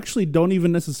actually don't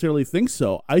even necessarily think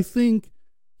so. I think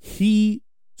the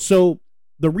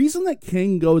reason that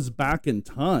King goes back in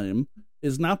time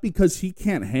is not because he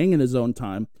can't hang in his own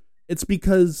time. It's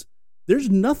because there's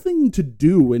nothing to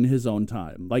do in his own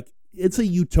time. Like, it's a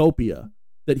utopia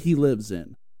that he lives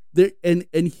in. There, and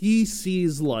he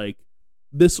sees, like,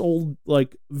 this old,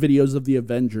 like, videos of the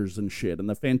Avengers and shit and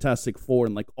the Fantastic Four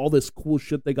and, like, all this cool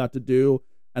shit they got to do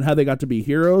and how they got to be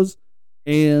heroes.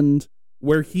 And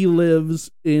where he lives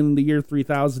in the year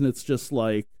 3000, it's just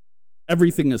like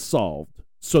everything is solved.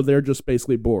 So they're just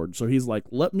basically bored. So he's like,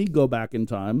 let me go back in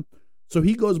time. So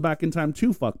he goes back in time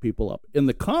to fuck people up. In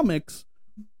the comics,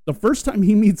 the first time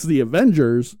he meets the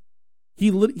Avengers,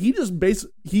 he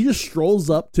just strolls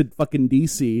up to fucking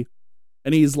DC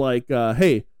and he's like,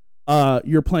 hey,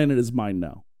 your planet is mine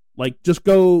now. Like, just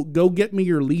go get me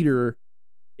your leader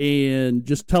and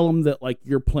just tell him that, like,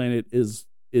 your planet is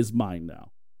mine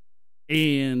now.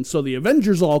 And so the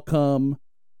Avengers all come,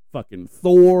 fucking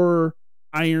Thor,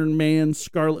 Iron Man,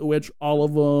 Scarlet Witch, all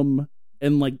of them,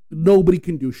 and, like, nobody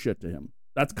can do shit to him.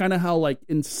 That's kind of how, like,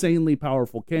 insanely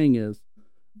powerful Kang is.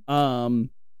 I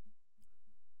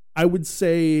would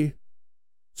say,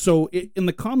 so in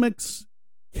the comics,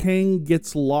 Kang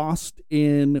gets lost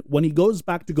when he goes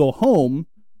back to go home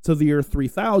to the year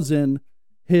 3000,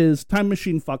 his time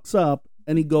machine fucks up,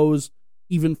 and he goes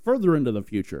even further into the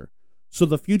future. So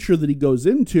the future that he goes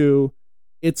into,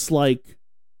 it's like,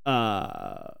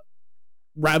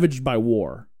 ravaged by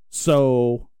war.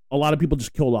 So a lot of people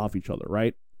just killed off each other,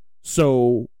 right?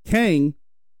 So Kang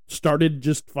just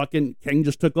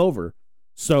took over.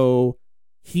 So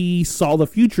he saw the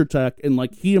future tech and,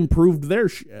 like, he improved their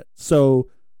shit. So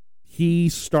he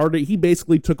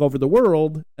basically took over the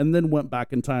world and then went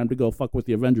back in time to go fuck with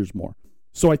the Avengers more.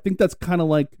 So I think that's kind of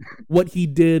like what he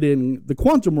did in the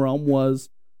quantum realm was,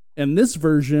 in this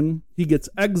version, he gets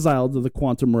exiled to the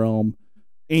quantum realm.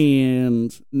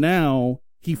 And now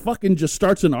he fucking just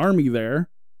starts an army there,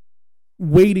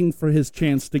 waiting for his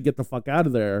chance to get the fuck out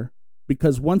of there.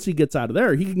 Because once he gets out of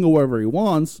there, he can go wherever he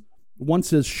wants.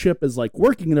 Once his ship is, like,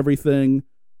 working and everything,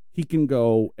 he can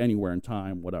go anywhere in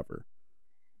time, whatever.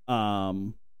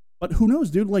 But who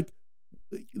knows, dude? Like,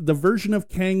 the version of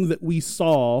Kang that we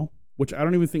saw, which I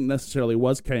don't even think necessarily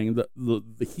was Kang,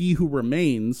 the He Who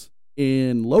Remains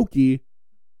in Loki,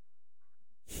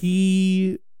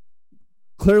 he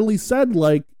clearly said,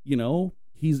 like, you know,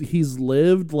 he's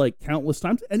lived, like, countless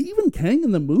times. And even Kang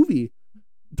in the movie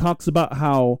talks about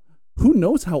how who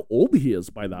knows how old he is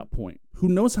by that point? Who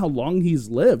knows how long he's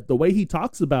lived? The way he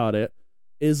talks about it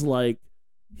is like,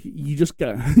 you just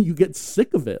you get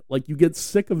sick of it. Like, you get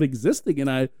sick of existing. And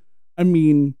I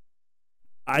mean,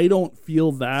 I don't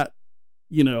feel that,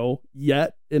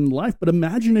 yet in life, but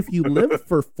imagine if you lived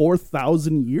for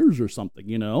 4,000 years or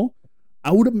something,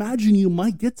 I would imagine you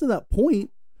might get to that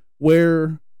point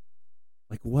where,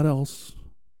 like, what else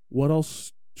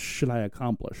should I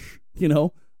accomplish?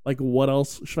 Like, what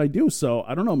else should I do? So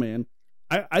I don't know, man.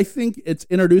 I think it's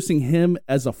introducing him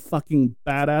as a fucking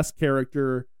badass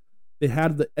character. They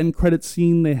had the end credit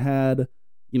scene. They had,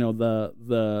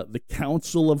 the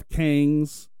Council of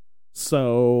Kangs.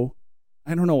 So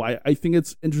I don't know. I think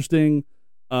it's interesting.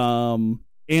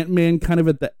 Ant-Man kind of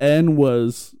at the end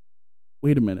was,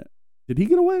 wait a minute, did he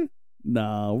get away?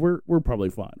 No, we're probably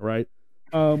fine, right?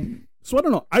 So I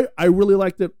don't know. I really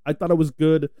liked it. I thought it was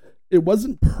good. It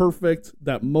wasn't perfect.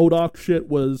 That MODOK shit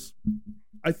was,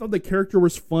 I thought the character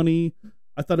was funny.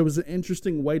 I thought it was an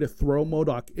interesting way to throw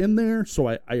MODOK in there, so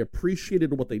I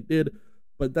appreciated what they did,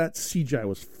 but that CGI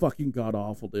was fucking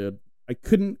god-awful, dude. I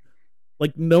couldn't,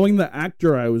 like, knowing the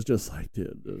actor, I was just like,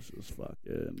 dude, this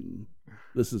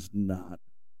does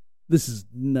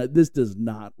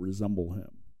not resemble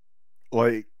him.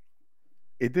 Like,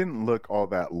 it didn't look all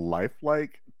that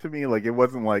lifelike to me. Like, it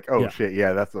wasn't like, oh, shit,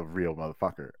 yeah, that's a real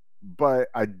motherfucker. But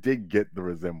I did get the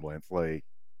resemblance. Like,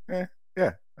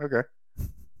 yeah, okay.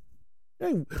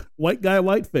 Hey, white guy,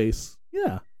 white face.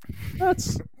 Yeah,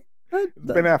 that's Ben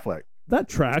Affleck. That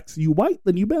tracks. You white,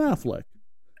 then you Ben Affleck.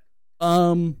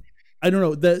 I don't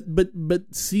know that,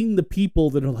 but seeing the people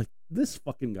that are like, this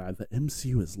fucking guy, the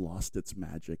MCU has lost its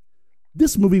magic.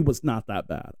 This movie was not that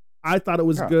bad. I thought it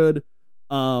was good.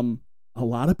 A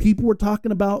lot of people were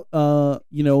talking about,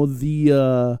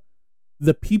 the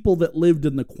people that lived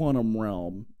in the quantum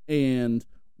realm, and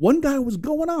one guy was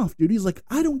going off, dude. He's like,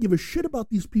 I don't give a shit about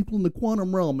these people in the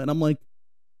quantum realm. And I'm like,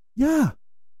 yeah,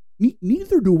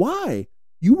 neither do I.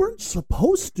 You weren't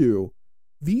supposed to.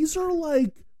 These are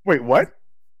like... Wait, what?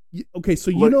 Okay,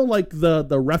 so like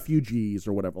the refugees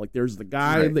or whatever. Like, there's the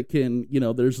guy that can,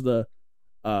 there's the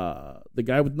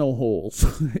guy with no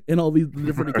holes and all these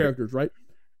different characters, right?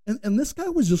 And this guy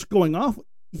was just going off.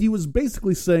 He was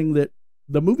basically saying that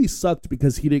the movie sucked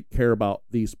because he didn't care about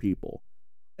these people.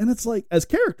 And it's like, as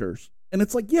characters. And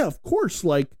it's like, yeah, of course,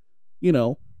 like,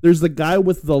 there's the guy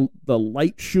with the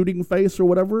light shooting face or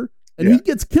whatever, and he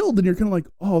gets killed, and you're kind of like,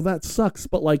 oh, that sucks.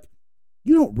 But, like,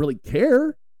 you don't really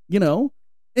care, And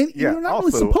you're not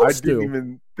really supposed to. I didn't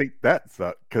even think that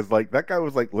sucked, because, like, that guy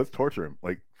was like, let's torture him.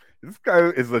 Like, this guy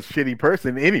is a shitty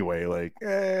person anyway. Like, all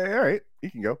right, he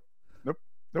can go. Nope,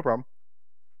 no problem.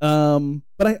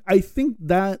 But I think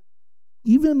that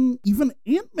even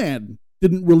Ant-Man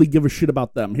didn't really give a shit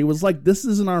about them. He was like, this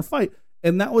isn't our fight.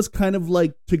 And that was kind of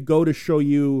like to go to show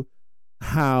you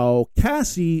how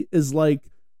Cassie is like,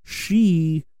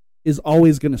 she is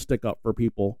always going to stick up for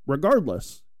people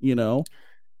regardless,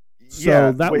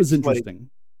 So that was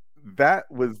interesting. Like,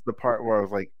 that was the part where I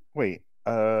was like, wait,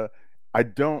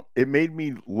 it made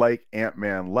me like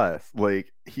Ant-Man less.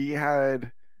 Like, he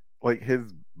had like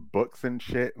his books and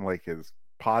shit and like his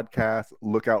podcast,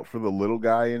 look out for the little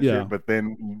guy and shit, but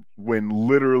then when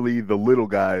literally the little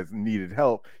guys needed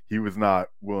help, he was not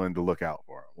willing to look out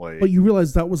for him. Like, but you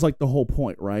realize that was like the whole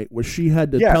point, right? Where she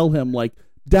had to tell him, like,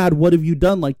 Dad, what have you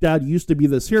done? Like, Dad used to be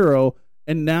this hero,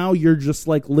 and now you're just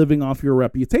like living off your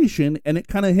reputation. And it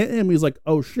kind of hit him. He's like,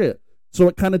 oh shit. So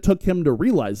it kind of took him to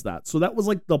realize that. So that was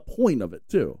like the point of it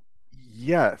too.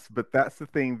 Yes, but that's the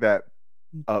thing that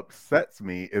upsets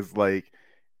me is like,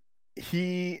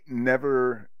 he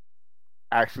never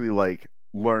actually like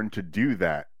learned to do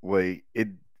that. Like,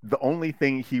 the only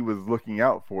thing he was looking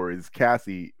out for is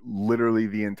Cassie literally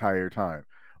the entire time.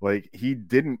 Like, he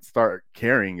didn't start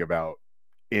caring about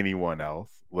anyone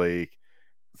else. Like,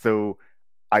 so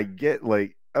I get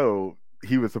like, oh,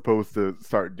 he was supposed to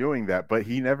start doing that, but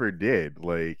he never did.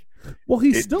 Like, well,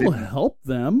 he still helped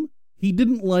them. He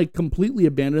didn't like completely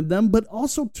abandon them, but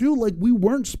also too, like, we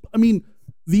weren't,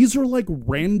 these are like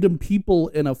random people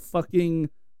in a fucking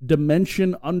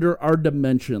dimension under our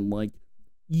dimension. Like,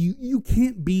 you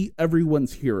can't be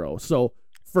everyone's hero. So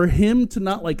for him to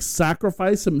not like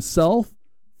sacrifice himself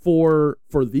for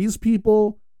these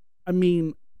people,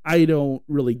 I don't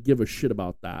really give a shit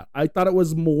about that. I thought it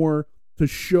was more to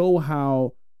show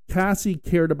how Cassie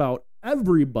cared about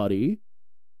everybody,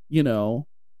 I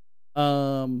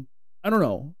don't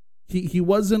know. He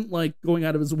wasn't like going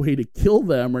out of his way to kill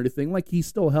them or anything. Like, he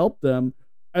still helped them.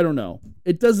 I don't know.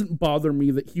 It doesn't bother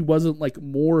me that he wasn't like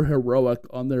more heroic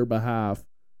on their behalf,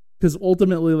 because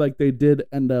ultimately, like, they did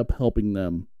end up helping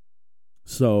them.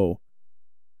 So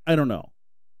I don't know.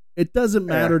 It doesn't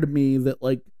matter to me that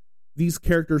like these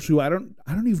characters who I don't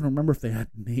even remember if they had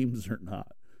names or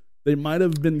not. They might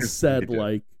have been said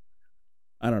like,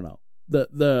 I don't know.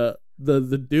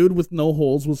 The dude with no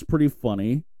holes was pretty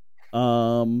funny.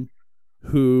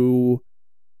 Who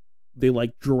they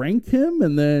like drank him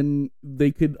and then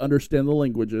they could understand the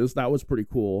languages. That was pretty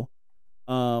cool.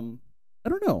 I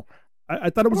don't know. I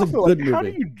thought it was also, a good movie. How do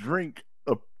you drink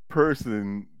a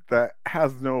person that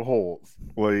has no holes?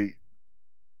 Like,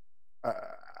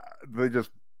 they just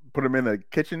put him in a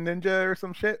kitchen ninja or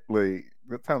some shit? Like,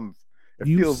 that sounds...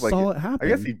 You feels saw like it happen. I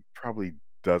guess he probably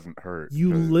doesn't hurt.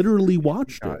 You literally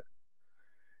watched it.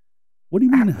 What do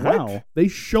you mean how? What? They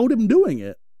showed him doing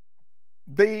it.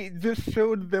 They just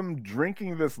showed them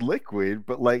drinking this liquid,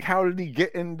 but like, how did he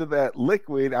get into that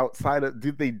liquid outside of...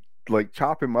 Did they like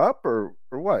chop him up or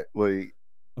what? Like,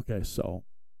 okay, so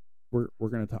we're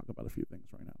gonna talk about a few things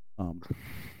right now.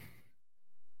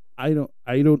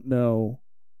 I don't know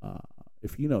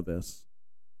if you know this.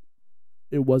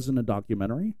 It wasn't a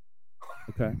documentary.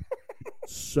 Okay,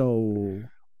 so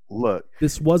look,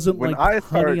 this wasn't like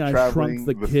Honey, I Shrunk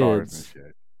the Kids.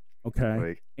 Okay,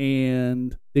 like,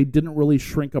 and they didn't really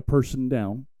shrink a person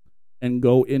down and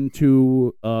go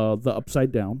into the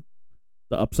upside down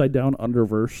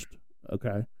underverse.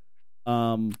 Okay,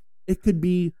 it could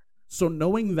be so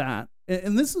knowing that,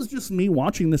 and this is just me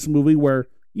watching this movie where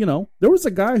you know there was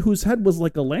a guy whose head was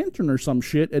like a lantern or some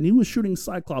shit, and he was shooting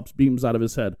Cyclops beams out of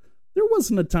his head. There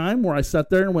wasn't a time where I sat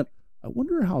there and went, I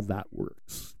wonder how that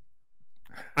works.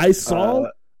 I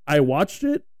watched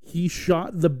it. He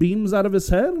shot the beams out of his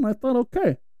head, and I thought,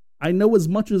 okay, I know as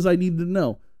much as I need to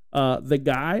know. The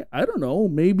guy, I don't know,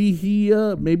 maybe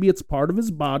it's part of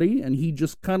his body, and he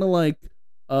just kind of like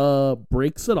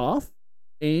breaks it off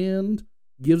and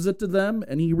gives it to them,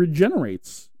 and he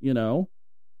regenerates. You know?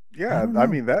 Yeah, I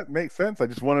mean that makes sense. I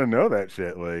just want to know that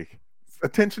shit. Like,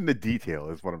 attention to detail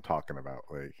is what I'm talking about.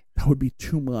 Like, that would be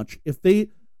too much.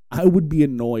 I would be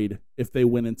annoyed if they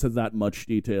went into that much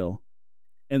detail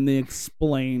and they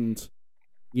explained,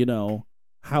 you know,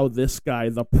 how this guy,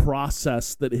 the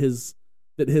process that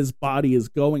his body is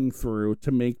going through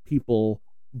to make people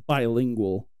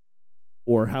bilingual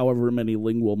or however many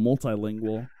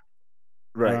multilingual.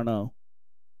 Right. I don't know.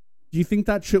 Do you think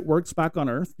that shit works back on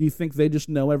Earth? Do you think they just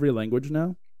know every language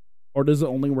now? Or does it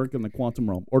only work in the quantum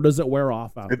realm? Or does it wear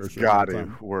off after it's got to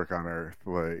work on Earth,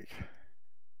 like.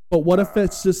 But what if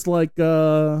it's just like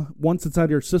once it's out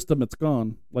of your system, it's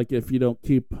gone? Like if you don't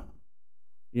keep,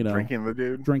 you know, drinking the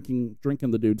dude,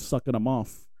 drinking the dude, sucking him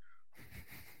off.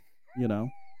 You know,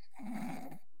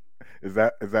 is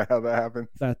that how that happens?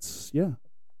 That's a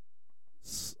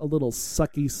little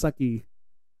sucky.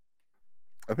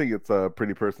 I think it's a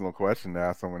pretty personal question to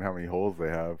ask someone how many holes they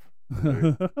have.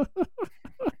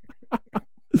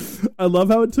 I love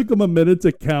how it took him a minute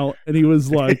to count, and he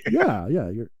was like, "Yeah,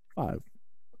 you're 5."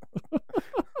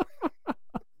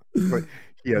 But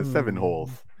he has 7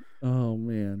 holes. Oh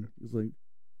man, he's like,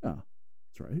 "Yeah,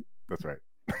 that's right."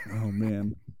 Oh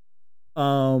man,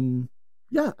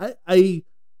 yeah. I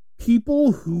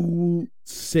people who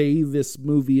say this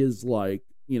movie is like,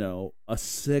 you know, a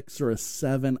 6 or a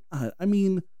 7. I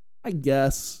mean, I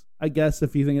guess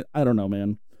if you think, I don't know,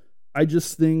 man. I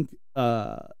just think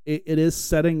it is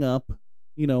setting up,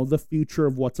 you know, the future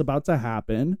of what's about to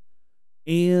happen.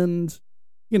 And,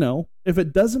 you know, if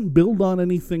it doesn't build on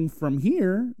anything from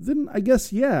here, then I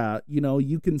guess, yeah, you know,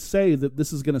 you can say that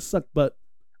this is going to suck. But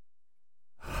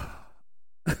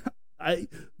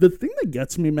the thing that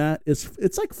gets me, Matt, is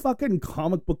it's like fucking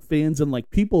comic book fans and like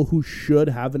people who should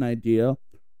have an idea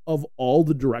of all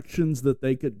the directions that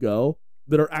they could go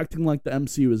that are acting like the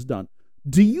MCU has done.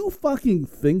 Do you fucking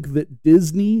think that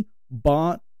Disney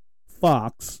bought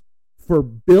Fox for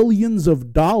billions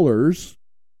of dollars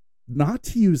not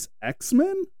to use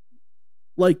X-Men?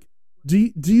 Like, do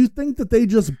you think that they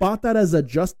just bought that as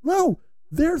no,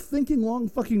 they're thinking long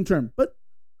fucking term, but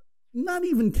not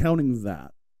even counting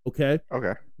that. Okay.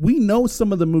 We know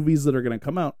some of the movies that are going to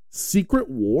come out. Secret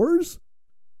Wars?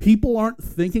 People aren't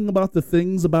thinking about the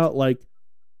things about like,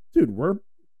 dude,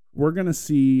 we're going to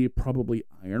see probably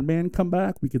Iron Man come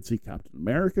back. We could see Captain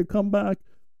America come back.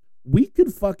 We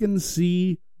could fucking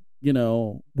see, you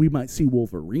know, we might see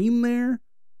Wolverine there.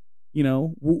 You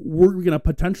know, we're going to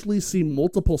potentially see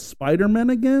multiple Spider-Men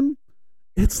again.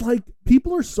 It's like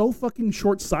people are so fucking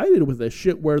short-sighted with this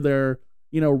shit where they're,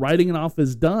 you know, writing it off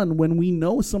as done when we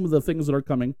know some of the things that are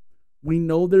coming. We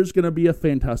know there's going to be a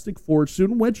Fantastic Four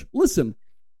soon, which, listen,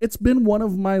 it's been one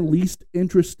of my least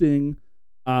interesting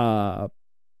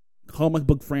comic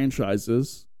book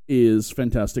franchises is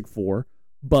Fantastic Four,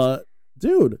 but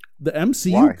dude, the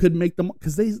MCU Why? could make them,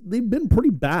 because they've been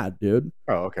pretty bad, dude.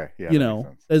 Oh, okay. Yeah, you that know,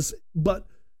 makes sense. but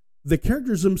the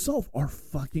characters themselves are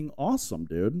fucking awesome,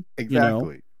 dude. Exactly.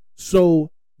 You know?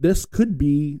 So this could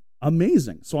be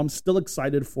amazing. So I'm still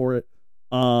excited for it.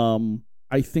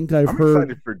 I think I'm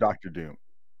excited for Doctor Doom.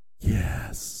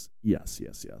 Yes.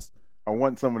 I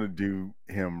want someone to do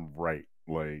him right.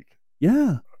 Like,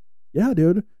 yeah,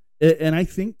 dude. And I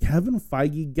think Kevin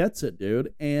Feige gets it,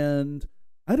 dude. And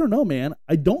I don't know, man.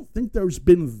 I don't think there's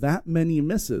been that many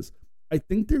misses. I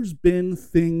think there's been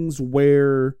things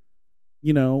where,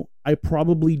 you know, I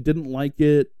probably didn't like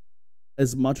it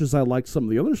as much as I like some of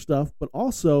the other stuff, but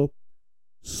also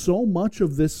so much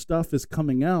of this stuff is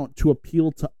coming out to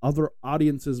appeal to other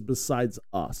audiences besides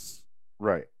us.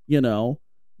 Right. You know,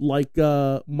 like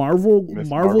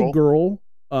Marvel Girl,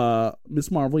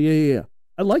 Miss Marvel. Yeah.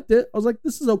 I liked it. I was like,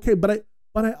 this is okay, but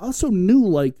I also knew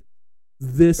like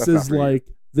this is like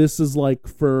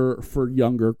for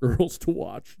younger girls to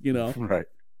watch, you know. Right.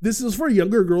 This is for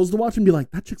younger girls to watch and be like,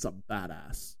 that chick's a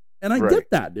badass. And I get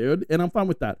that, dude, and I'm fine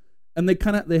with that. And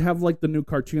they have like the new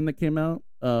cartoon that came out,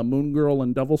 Moon Girl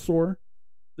and Devil Sore,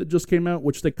 that just came out,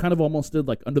 which they kind of almost did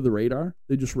like under the radar.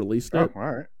 They just released it. Oh,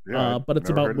 all right. Yeah, but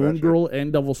it's about Moon Girl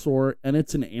and Devil Sore, and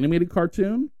it's an animated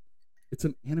cartoon. It's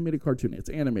an animated cartoon. It's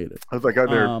animated. I was like, are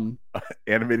there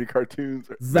animated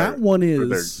cartoons? That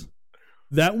one's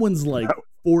like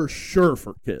for sure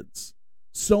for kids.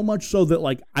 So much so that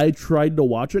like I tried to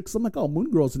watch it because I'm like, oh, Moon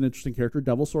Girl's an interesting character.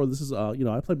 Devil Sword, this is you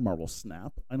know, I played Marvel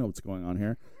Snap. I know what's going on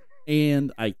here,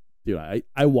 and I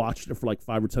watched it for like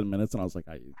 5 or 10 minutes, and I was like,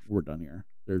 we're done here.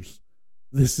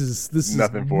 This is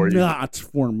nothing for you. Not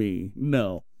for me.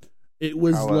 No, it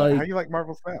was how like you like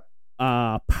Marvel Snap?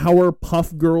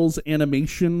 Powerpuff Girls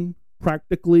animation,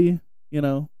 practically. You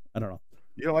know, I don't know.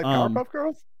 You don't like Powerpuff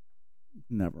Girls?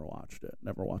 Never watched it.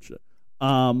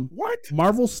 What?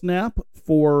 Marvel Snap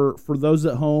for those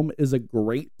at home is a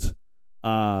great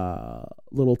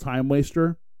little time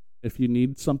waster if you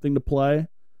need something to play.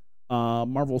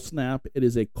 Marvel Snap, it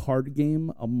is a card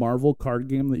game, a Marvel card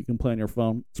game that you can play on your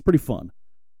phone. It's pretty fun.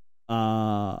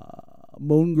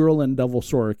 Moon Girl and Devil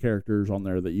Sora characters on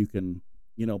there that you can,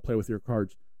 you know, play with your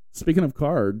cards. Speaking of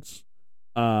cards,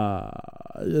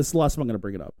 this is the last time I'm going to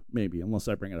bring it up, maybe, unless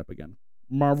I bring it up again.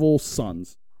 Marvel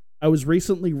Sons. I was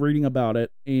recently reading about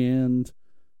it, and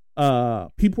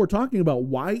people were talking about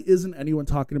why isn't anyone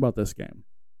talking about this game?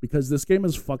 Because this game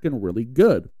is fucking really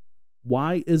good.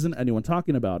 Why isn't anyone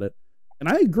talking about it? And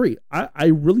I agree. I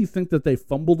really think that they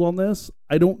fumbled on this.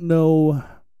 I don't know.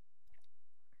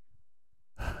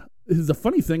 The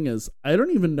funny thing is, I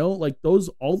don't even know, like,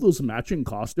 all those matching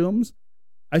costumes,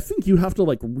 I think you have to,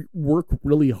 like, work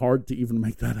really hard to even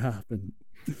make that happen.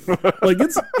 Like,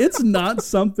 it's not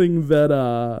something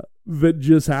that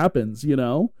just happens, you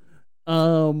know?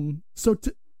 So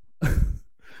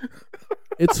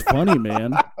it's funny,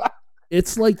 man.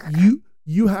 It's like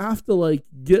you have to like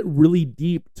get really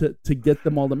deep to get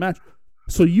them all to match.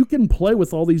 So you can play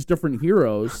with all these different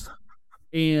heroes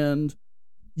and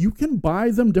you can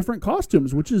buy them different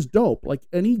costumes, which is dope. Like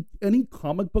any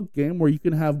comic book game where you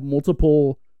can have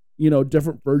multiple, you know,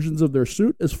 different versions of their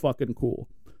suit is fucking cool.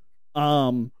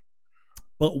 But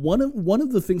one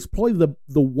of the things, probably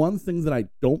the one thing that I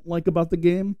don't like about the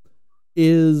game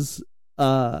is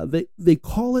they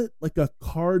call it like a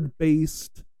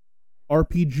card-based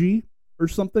RPG or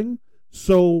something.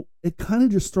 So it kind of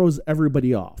just throws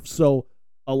everybody off. So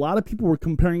a lot of people were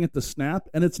comparing it to Snap,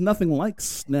 and it's nothing like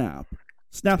Snap.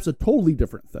 Snap's a totally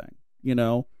different thing, you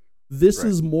know? This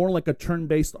is more like a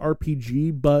turn-based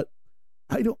RPG, but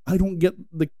I don't get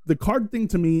the card thing.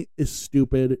 To me is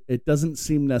stupid. It doesn't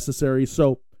seem necessary.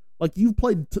 So like you've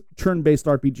played turn-based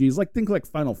RPGs, like think like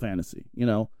Final Fantasy, you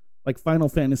know, like Final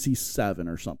Fantasy 7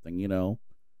 or something, you know,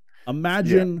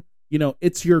 imagine, you know,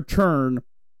 it's your turn.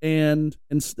 And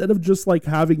instead of just like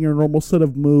having your normal set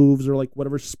of moves or like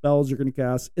whatever spells you're going to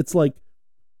cast, it's like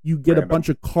you get a bunch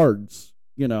of cards,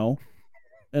 you know,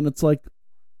 and it's like,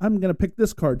 I'm going to pick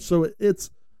this card. So it's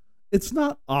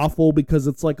not awful because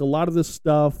it's like a lot of this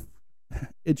stuff,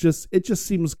 it just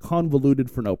seems convoluted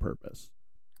for no purpose.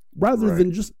 Rather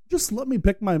than just let me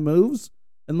pick my moves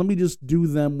and let me just do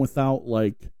them without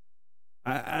like,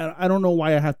 I don't know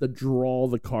why I have to draw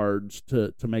the cards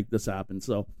to make this happen.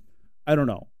 So I don't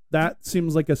know. That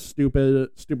seems like a stupid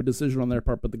decision on their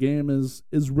part, but the game is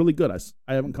really good.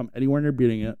 I haven't come anywhere near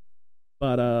beating it,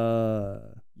 but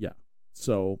yeah.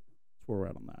 So that's where we're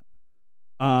at on that.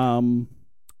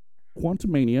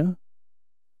 Quantumania,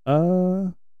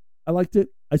 I liked it.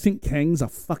 I think Kang's a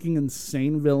fucking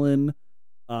insane villain.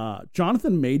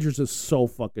 Jonathan Majors is so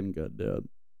fucking good, dude.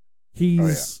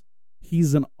 He's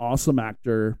He's an awesome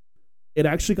actor. It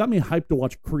actually got me hyped to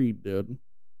watch Creed, dude.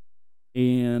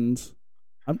 And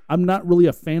I'm not really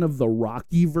a fan of the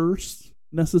Rocky verse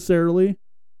necessarily,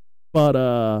 but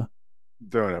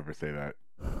don't ever say that.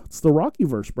 It's the Rocky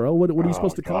verse, bro. What are you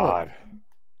supposed to call it?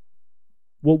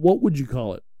 Well, what would you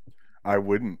call it? I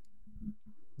wouldn't.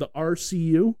 The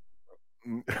RCU?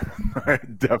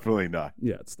 Definitely not.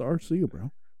 Yeah, it's the RCU,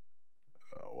 bro.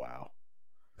 Oh, wow.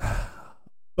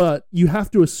 But you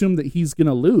have to assume that he's going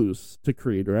to lose to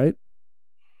Creed, right?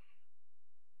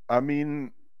 I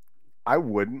mean, I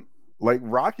wouldn't. Like,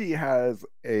 Rocky has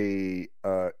a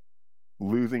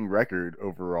losing record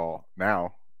overall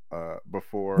now.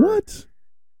 Before what?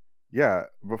 Yeah,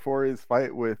 before his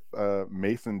fight with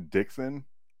Mason Dixon,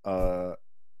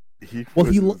 he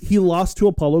lost to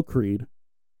Apollo Creed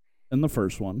in the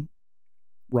first one.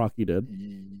 Rocky did.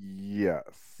 Yes.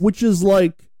 Which is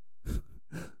like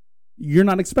you're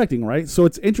not expecting, right? So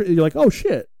it's interesting. You're like, oh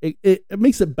shit. It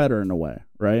makes it better in a way,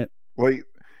 right? Like,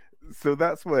 so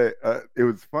that's what it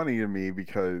was funny to me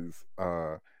because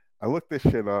I looked this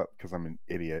shit up because I'm an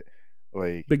idiot.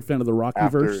 Like, big fan of the Rocky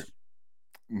verse.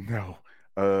 No,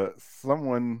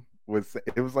 someone was.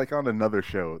 It was like on another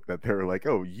show that they were like,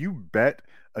 "Oh, you bet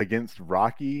against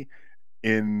Rocky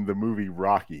in the movie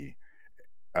Rocky."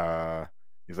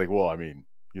 He's like, "Well, I mean,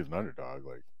 he was an underdog."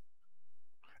 Like,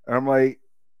 and I'm like,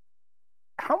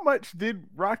 "How much did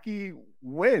Rocky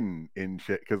win in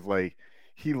shit?" Because like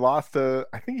he lost to,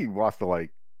 I think he lost to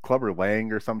like Clubber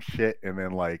Lang or some shit, and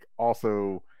then like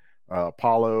also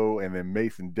Apollo, and then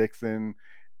Mason Dixon,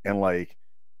 and like.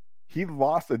 He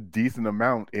lost a decent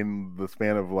amount in the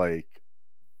span of like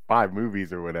 5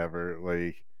 movies or whatever.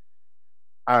 Like,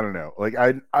 I don't know. Like,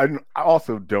 I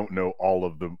also don't know all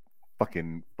of the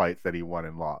fucking fights that he won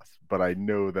and lost, but I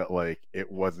know that like it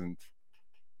wasn't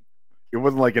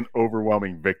like an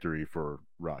overwhelming victory for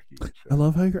Rocky. I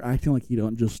love how you're acting like you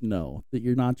don't just know, that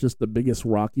you're not just the biggest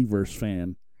Rockyverse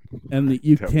fan, and that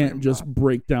you can't just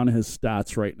break down his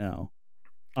stats right now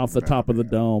off the top of the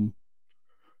dome.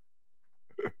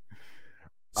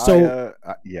 So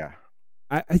yeah,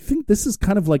 I think this is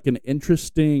kind of like an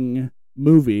interesting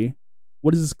movie.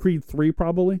 What is this, Creed 3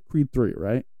 probably? Creed 3,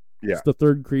 right? Yeah. It's the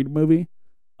third Creed movie.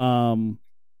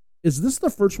 Is this the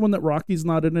first one that Rocky's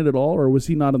not in it at all, or was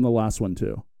he not in the last one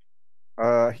too?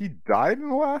 He died in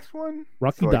the last one.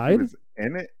 Rocky died? He was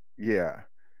in it? Yeah.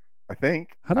 I think.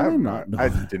 How did I not know? I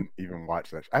didn't even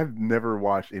watch that. I've never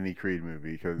watched any Creed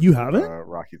movie because you haven't.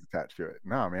 Rocky's attached to it.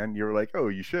 No, man. You were like, oh,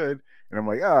 you should, and I'm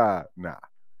like, nah.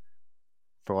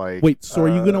 So like, wait. So are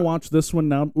you gonna watch this one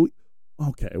now?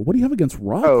 Okay. What do you have against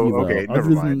Rocky? Oh, okay. Though? Never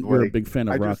Other mind. than you're a big fan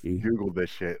of Rocky. I just googled this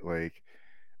shit. Like,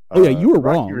 oh yeah, you were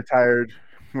Rocky wrong. Retired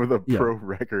with a pro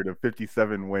record of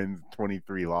 57 wins,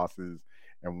 23 losses,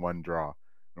 and 1 draw.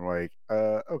 I'm like,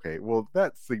 okay, well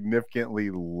that's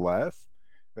significantly less.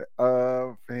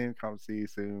 Fame, competency,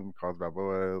 soon caused by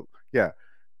Balboa. Yeah,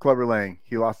 Clubber Lang.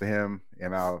 He lost to him,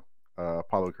 and now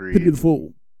Apollo Creed. Could be the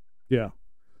fool. Yeah.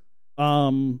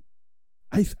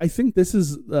 I think this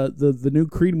is the new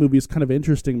Creed movie is kind of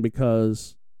interesting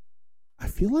because I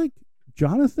feel like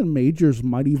Jonathan Majors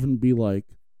might even be like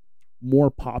more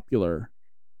popular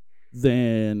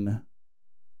than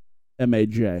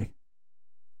MAJ.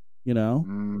 You know?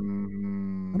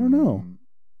 I don't know.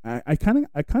 I kind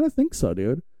of think so,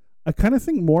 dude. I kind of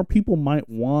think more people might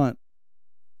want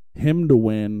him to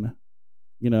win.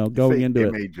 You know, going into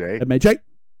MAJ. MAJ.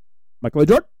 Michael A.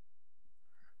 Jordan.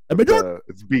 MAJ.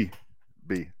 It's B.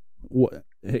 What?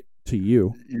 Hey, to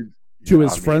you. To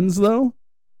his friends, though?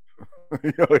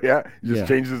 Oh, yeah? Just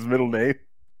changed his middle name?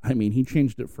 I mean, he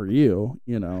changed it for you,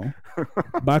 you know.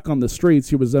 Back on the streets,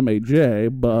 he was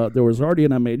MAJ, but there was already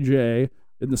an MAJ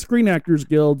in the Screen Actors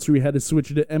Guild, so we had to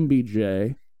switch it to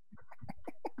MBJ,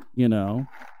 you know.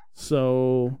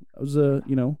 So, that was a,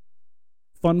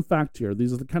 fun fact here.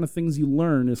 These are the kind of things you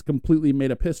learn is completely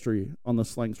made up history on the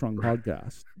Slang Strong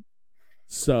podcast.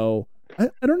 So, I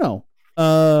don't know.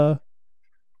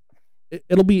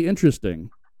 It'll be interesting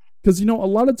because a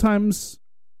lot of times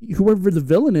whoever the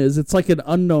villain is, it's like an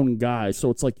unknown guy, so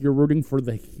it's like you're rooting for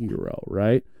the hero,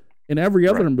 right? In every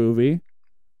other movie,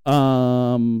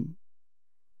 so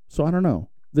I don't know.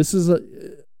 This is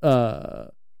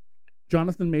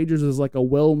Jonathan Majors is like a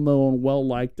well-known,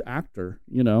 well-liked actor,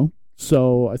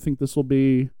 so I think this will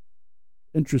be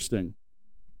interesting.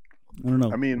 I don't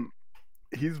know. I mean,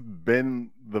 he's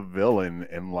been the villain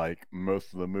in like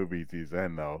most of the movies he's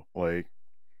in, though. Like,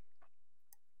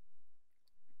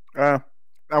 I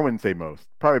wouldn't say most.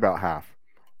 Probably about half.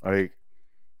 Like,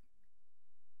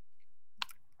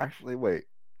 actually, wait.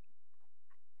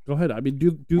 Go ahead. I mean,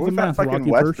 do what the math. That fucking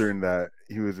Rocky Western that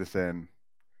he was just in.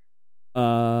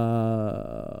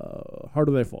 Harder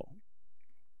They Fall.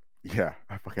 Yeah,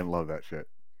 I fucking love that shit.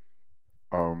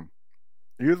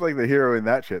 He was like the hero in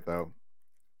that shit though,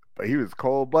 but he was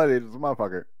cold blooded as a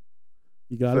motherfucker.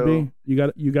 You gotta be.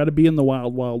 You gotta be in the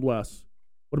wild, wild west.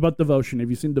 What about Devotion? Have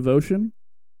you seen Devotion?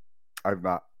 I've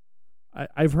not.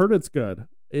 I've heard it's good.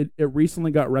 It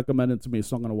recently got recommended to me,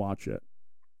 so I'm gonna watch it.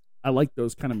 I like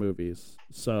those kind of movies.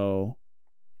 So,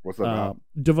 what's that about?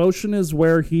 Devotion is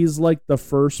where he's like the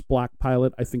first black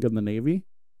pilot, I think, in the Navy.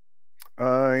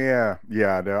 Yeah.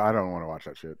 No, I don't want to watch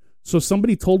that shit. So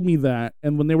somebody told me that,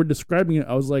 and when they were describing it,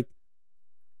 I was like,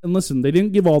 and listen, they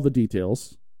didn't give all the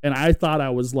details, and I thought I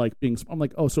was like I'm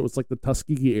like, oh, so it's like the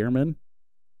Tuskegee Airmen,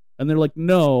 and they're like,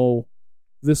 no,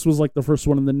 this was like the first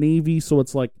one in the Navy, so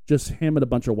it's like just him and a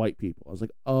bunch of white people. I was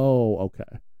like, oh,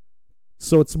 okay.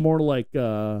 So it's more like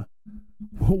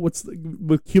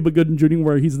with Cuba Gooding Jr.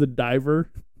 where he's the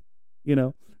diver, you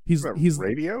know, he's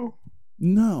radio.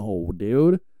 No,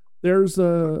 dude. There's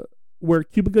where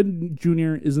Cuba Gooding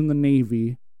Jr. is in the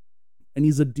Navy, and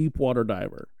he's a deep water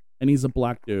diver, and he's a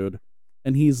black dude,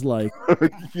 and he's like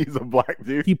he's a black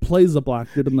dude. He plays a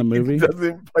black dude in the movie. He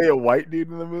doesn't play a white dude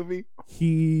in the movie.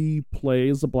 He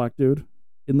plays a black dude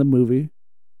in the movie.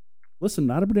 Listen,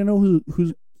 not everybody knows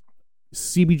who's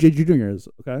CBJ Jr. is,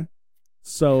 okay?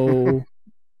 So,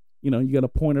 you got to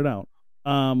point it out.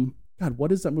 God,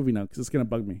 what is that movie now? Because it's gonna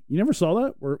bug me. You never saw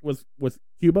that with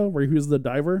Cuba, where he was the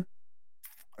diver?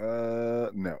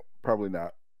 No, probably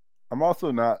not. I'm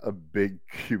also not a big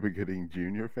Cuba Gooding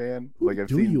Jr. fan. Who like I've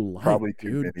seen probably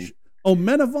too many. Oh,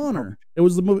 Men of Honor. It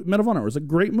was the movie Men of Honor. It was a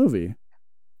great movie.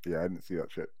 Yeah, I didn't see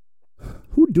that shit.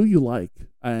 Who do you like?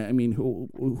 I mean,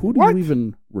 who do you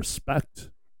even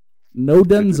respect? No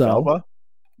Denzel.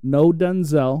 No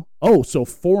Denzel. Oh, so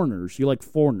Foreigners. You like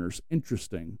Foreigners?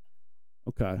 Interesting.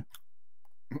 Okay.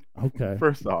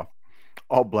 First off,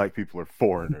 all black people are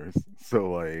foreigners.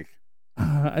 So, like,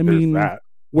 I mean,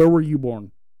 where were you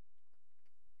born?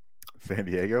 San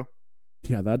Diego.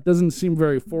 Yeah, that doesn't seem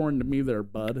very foreign to me there,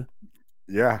 bud.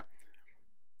 Yeah.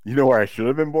 You know where I should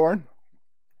have been born?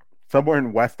 Somewhere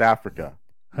in West Africa.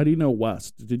 How do you know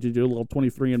West? Did you do a little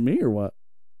 23andMe or what?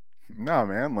 No,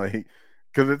 man. Like,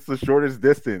 because it's the shortest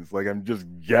distance. Like, I'm just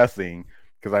guessing.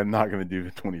 Because I'm not going to do the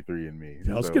 23andMe.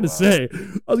 I was going to say,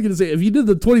 if you did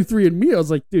the 23andMe, I was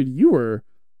like, dude,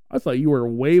 I thought you were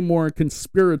way more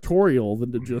conspiratorial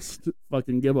than to just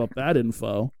fucking give up that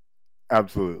info.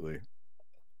 Absolutely.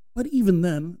 But even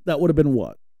then, that would have been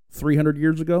what? 300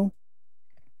 years ago?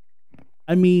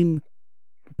 I mean,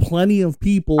 plenty of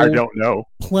people. I don't know.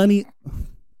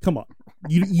 Come on.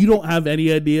 You don't have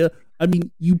any idea. I mean,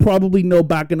 you probably know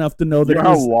back enough to know that it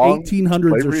was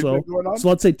 1800s or so. So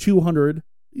let's say 200,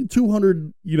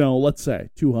 let's say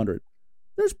 200.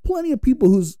 There's plenty of people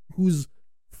whose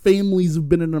families have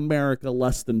been in America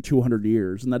less than 200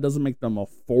 years, and that doesn't make them a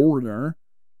foreigner.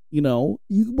 You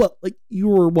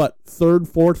were what, third,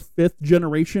 fourth, fifth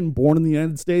generation born in the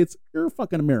United States? You're a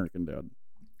fucking American, dude.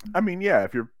 I mean, yeah,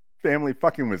 if your family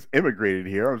fucking was immigrated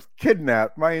here, I was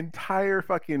kidnapped. My entire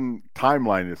fucking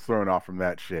timeline is thrown off from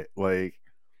that shit. Like,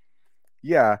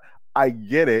 yeah, I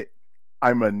get it.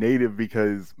 I'm a native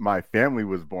because my family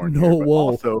was born here.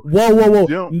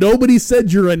 Whoa. Nobody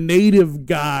said you're a native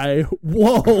guy.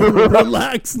 Whoa,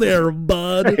 relax there,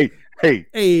 bud.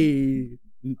 Hey,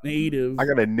 native. I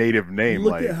got a native name.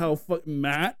 Look at how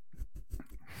Matt.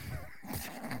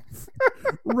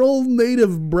 Roll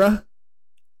native, bruh.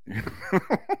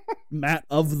 Matt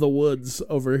of the Woods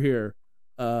over here.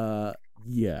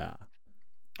 Yeah.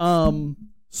 So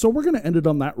we're gonna end it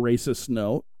on that racist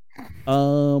note.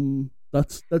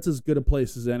 That's as good a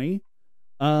place as any.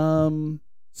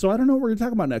 So I don't know what we're gonna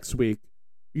talk about next week.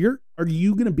 Are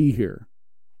you gonna be here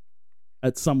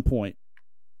at some point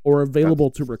or available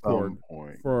to record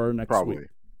for our next week?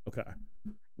 Okay,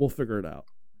 we'll figure it out.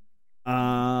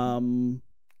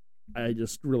 I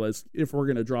just realized if we're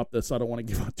gonna drop this, I don't want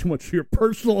to give out too much of your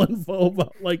personal info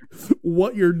about like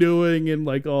what you're doing and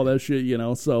like all that shit,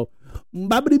 So,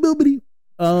 bobbity boobity.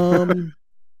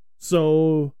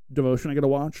 So Devotion, I gotta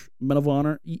watch. Men of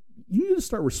Honor. You need to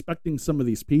start respecting some of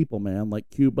these people, man. Like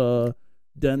Cuba,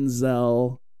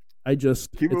 Denzel.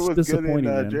 Cuba it's was disappointing, good in,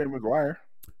 man. Jerry Maguire.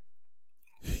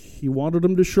 He wanted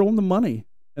him to show him the money,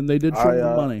 and they did show him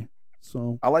the money.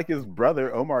 So I like his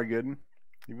brother Omar Gooden.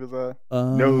 He was know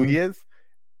who he is?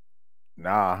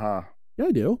 Nah, huh? Yeah,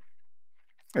 I do.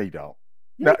 No, you don't.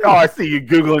 Yeah, no, I see you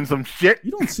Googling some shit.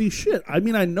 You don't see shit. I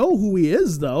mean, I know who he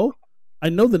is, though. I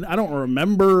know that I don't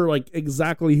remember like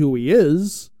exactly who he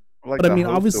is, like, but I mean,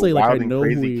 obviously, like I know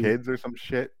Crazy who he... Kids or some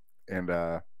shit, and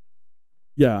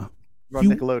yeah, on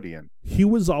Nickelodeon. He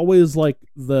was always like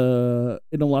in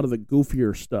a lot of the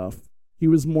goofier stuff. He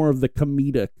was more of the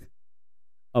comedic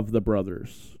of the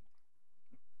brothers,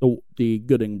 the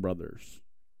Gooding brothers.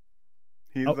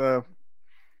 He's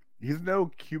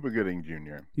no Cuba Gooding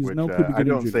Jr. He's which no Cuba Gooding I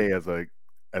don't Jr. say as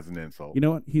an insult. You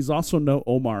know what? He's also no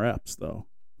Omar Epps though.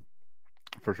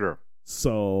 For sure.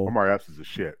 So Omar Epps is a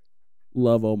shit.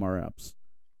 Love Omar Epps.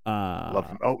 Love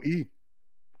him. Oh, E.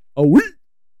 Oh, we.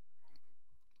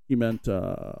 He meant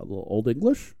a little Old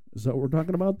English. Is that what we're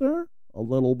talking about there? A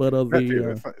little bit of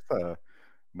the. It's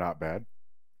not bad.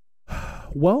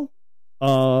 Well,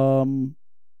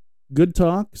 good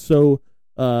talk. So,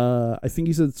 I think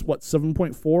he said it's what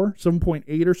 7.4,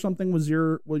 7.8 or something was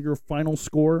your final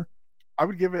score. I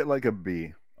would give it like a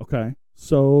B. Okay,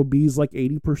 so B's like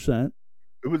 80%.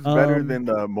 It was better than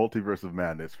the Multiverse of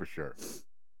Madness for sure.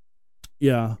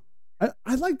 Yeah,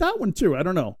 I like that one too. I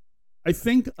don't know. I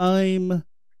think I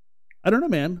don't know,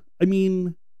 man. I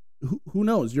mean, who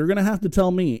knows? You're gonna have to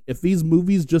tell me if these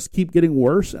movies just keep getting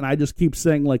worse, and I just keep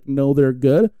saying like, no, they're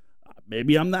good.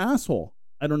 Maybe I'm the asshole.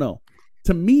 I don't know.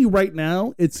 To me, right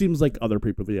now, it seems like other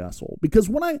people are the asshole because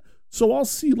I'll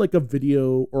see like a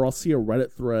video or I'll see a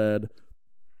Reddit thread.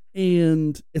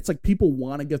 And it's like people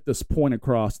want to get this point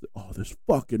across that, oh, this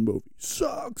fucking movie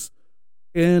sucks.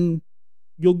 And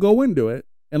you'll go into it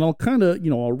and I'll kind of,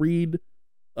 I'll read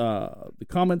the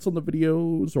comments on the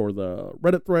videos or the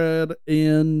Reddit thread.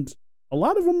 And a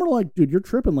lot of them are like, dude, you're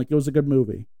tripping. Like it was a good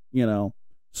movie,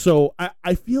 So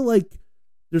I feel like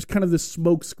there's kind of this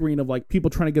smoke screen of like people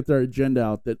trying to get their agenda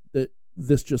out that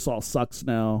this just all sucks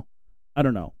now. I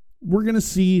don't know. We're going to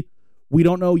see. We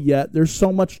don't know yet. There's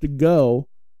so much to go.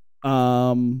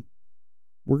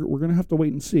 We're gonna have to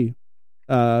wait and see.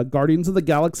 Guardians of the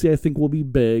Galaxy, I think, will be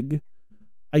big.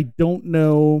 I don't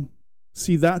know.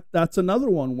 See that's another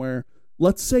one where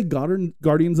let's say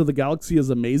Guardians of the Galaxy is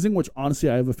amazing, which honestly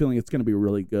I have a feeling it's gonna be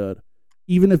really good.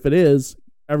 Even if it is,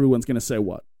 everyone's gonna say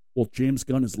what? Well, James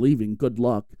Gunn is leaving. Good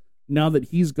luck. Now that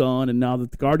he's gone, and now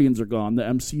that the Guardians are gone, the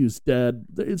MCU's dead.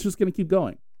 It's just gonna keep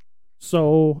going.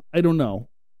 So I don't know.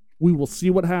 We will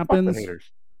see what happens. Fuck the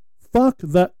haters. Fuck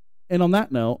that. And on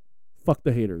that note, fuck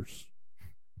the haters.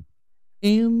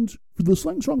 And for the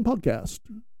Slang Strong podcast,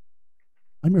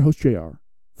 I'm your host, JR.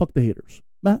 Fuck the haters.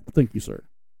 Matt, thank you, sir.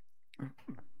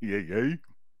 Yeah.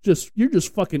 You're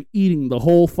just fucking eating the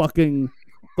whole fucking,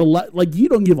 like you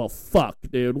don't give a fuck,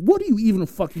 dude. What are you even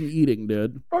fucking eating,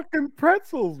 dude? Fucking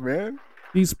pretzels, man.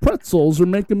 These pretzels are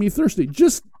making me thirsty.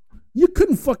 You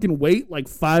couldn't fucking wait like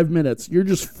 5 minutes. You're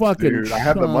just fucking Dude, I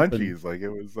had the munchies. Like it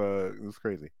was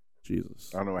crazy. Jesus.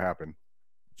 I don't know what happened.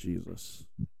 Jesus.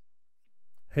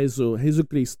 Jesus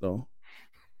Cristo.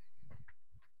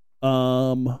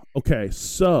 Okay,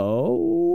 so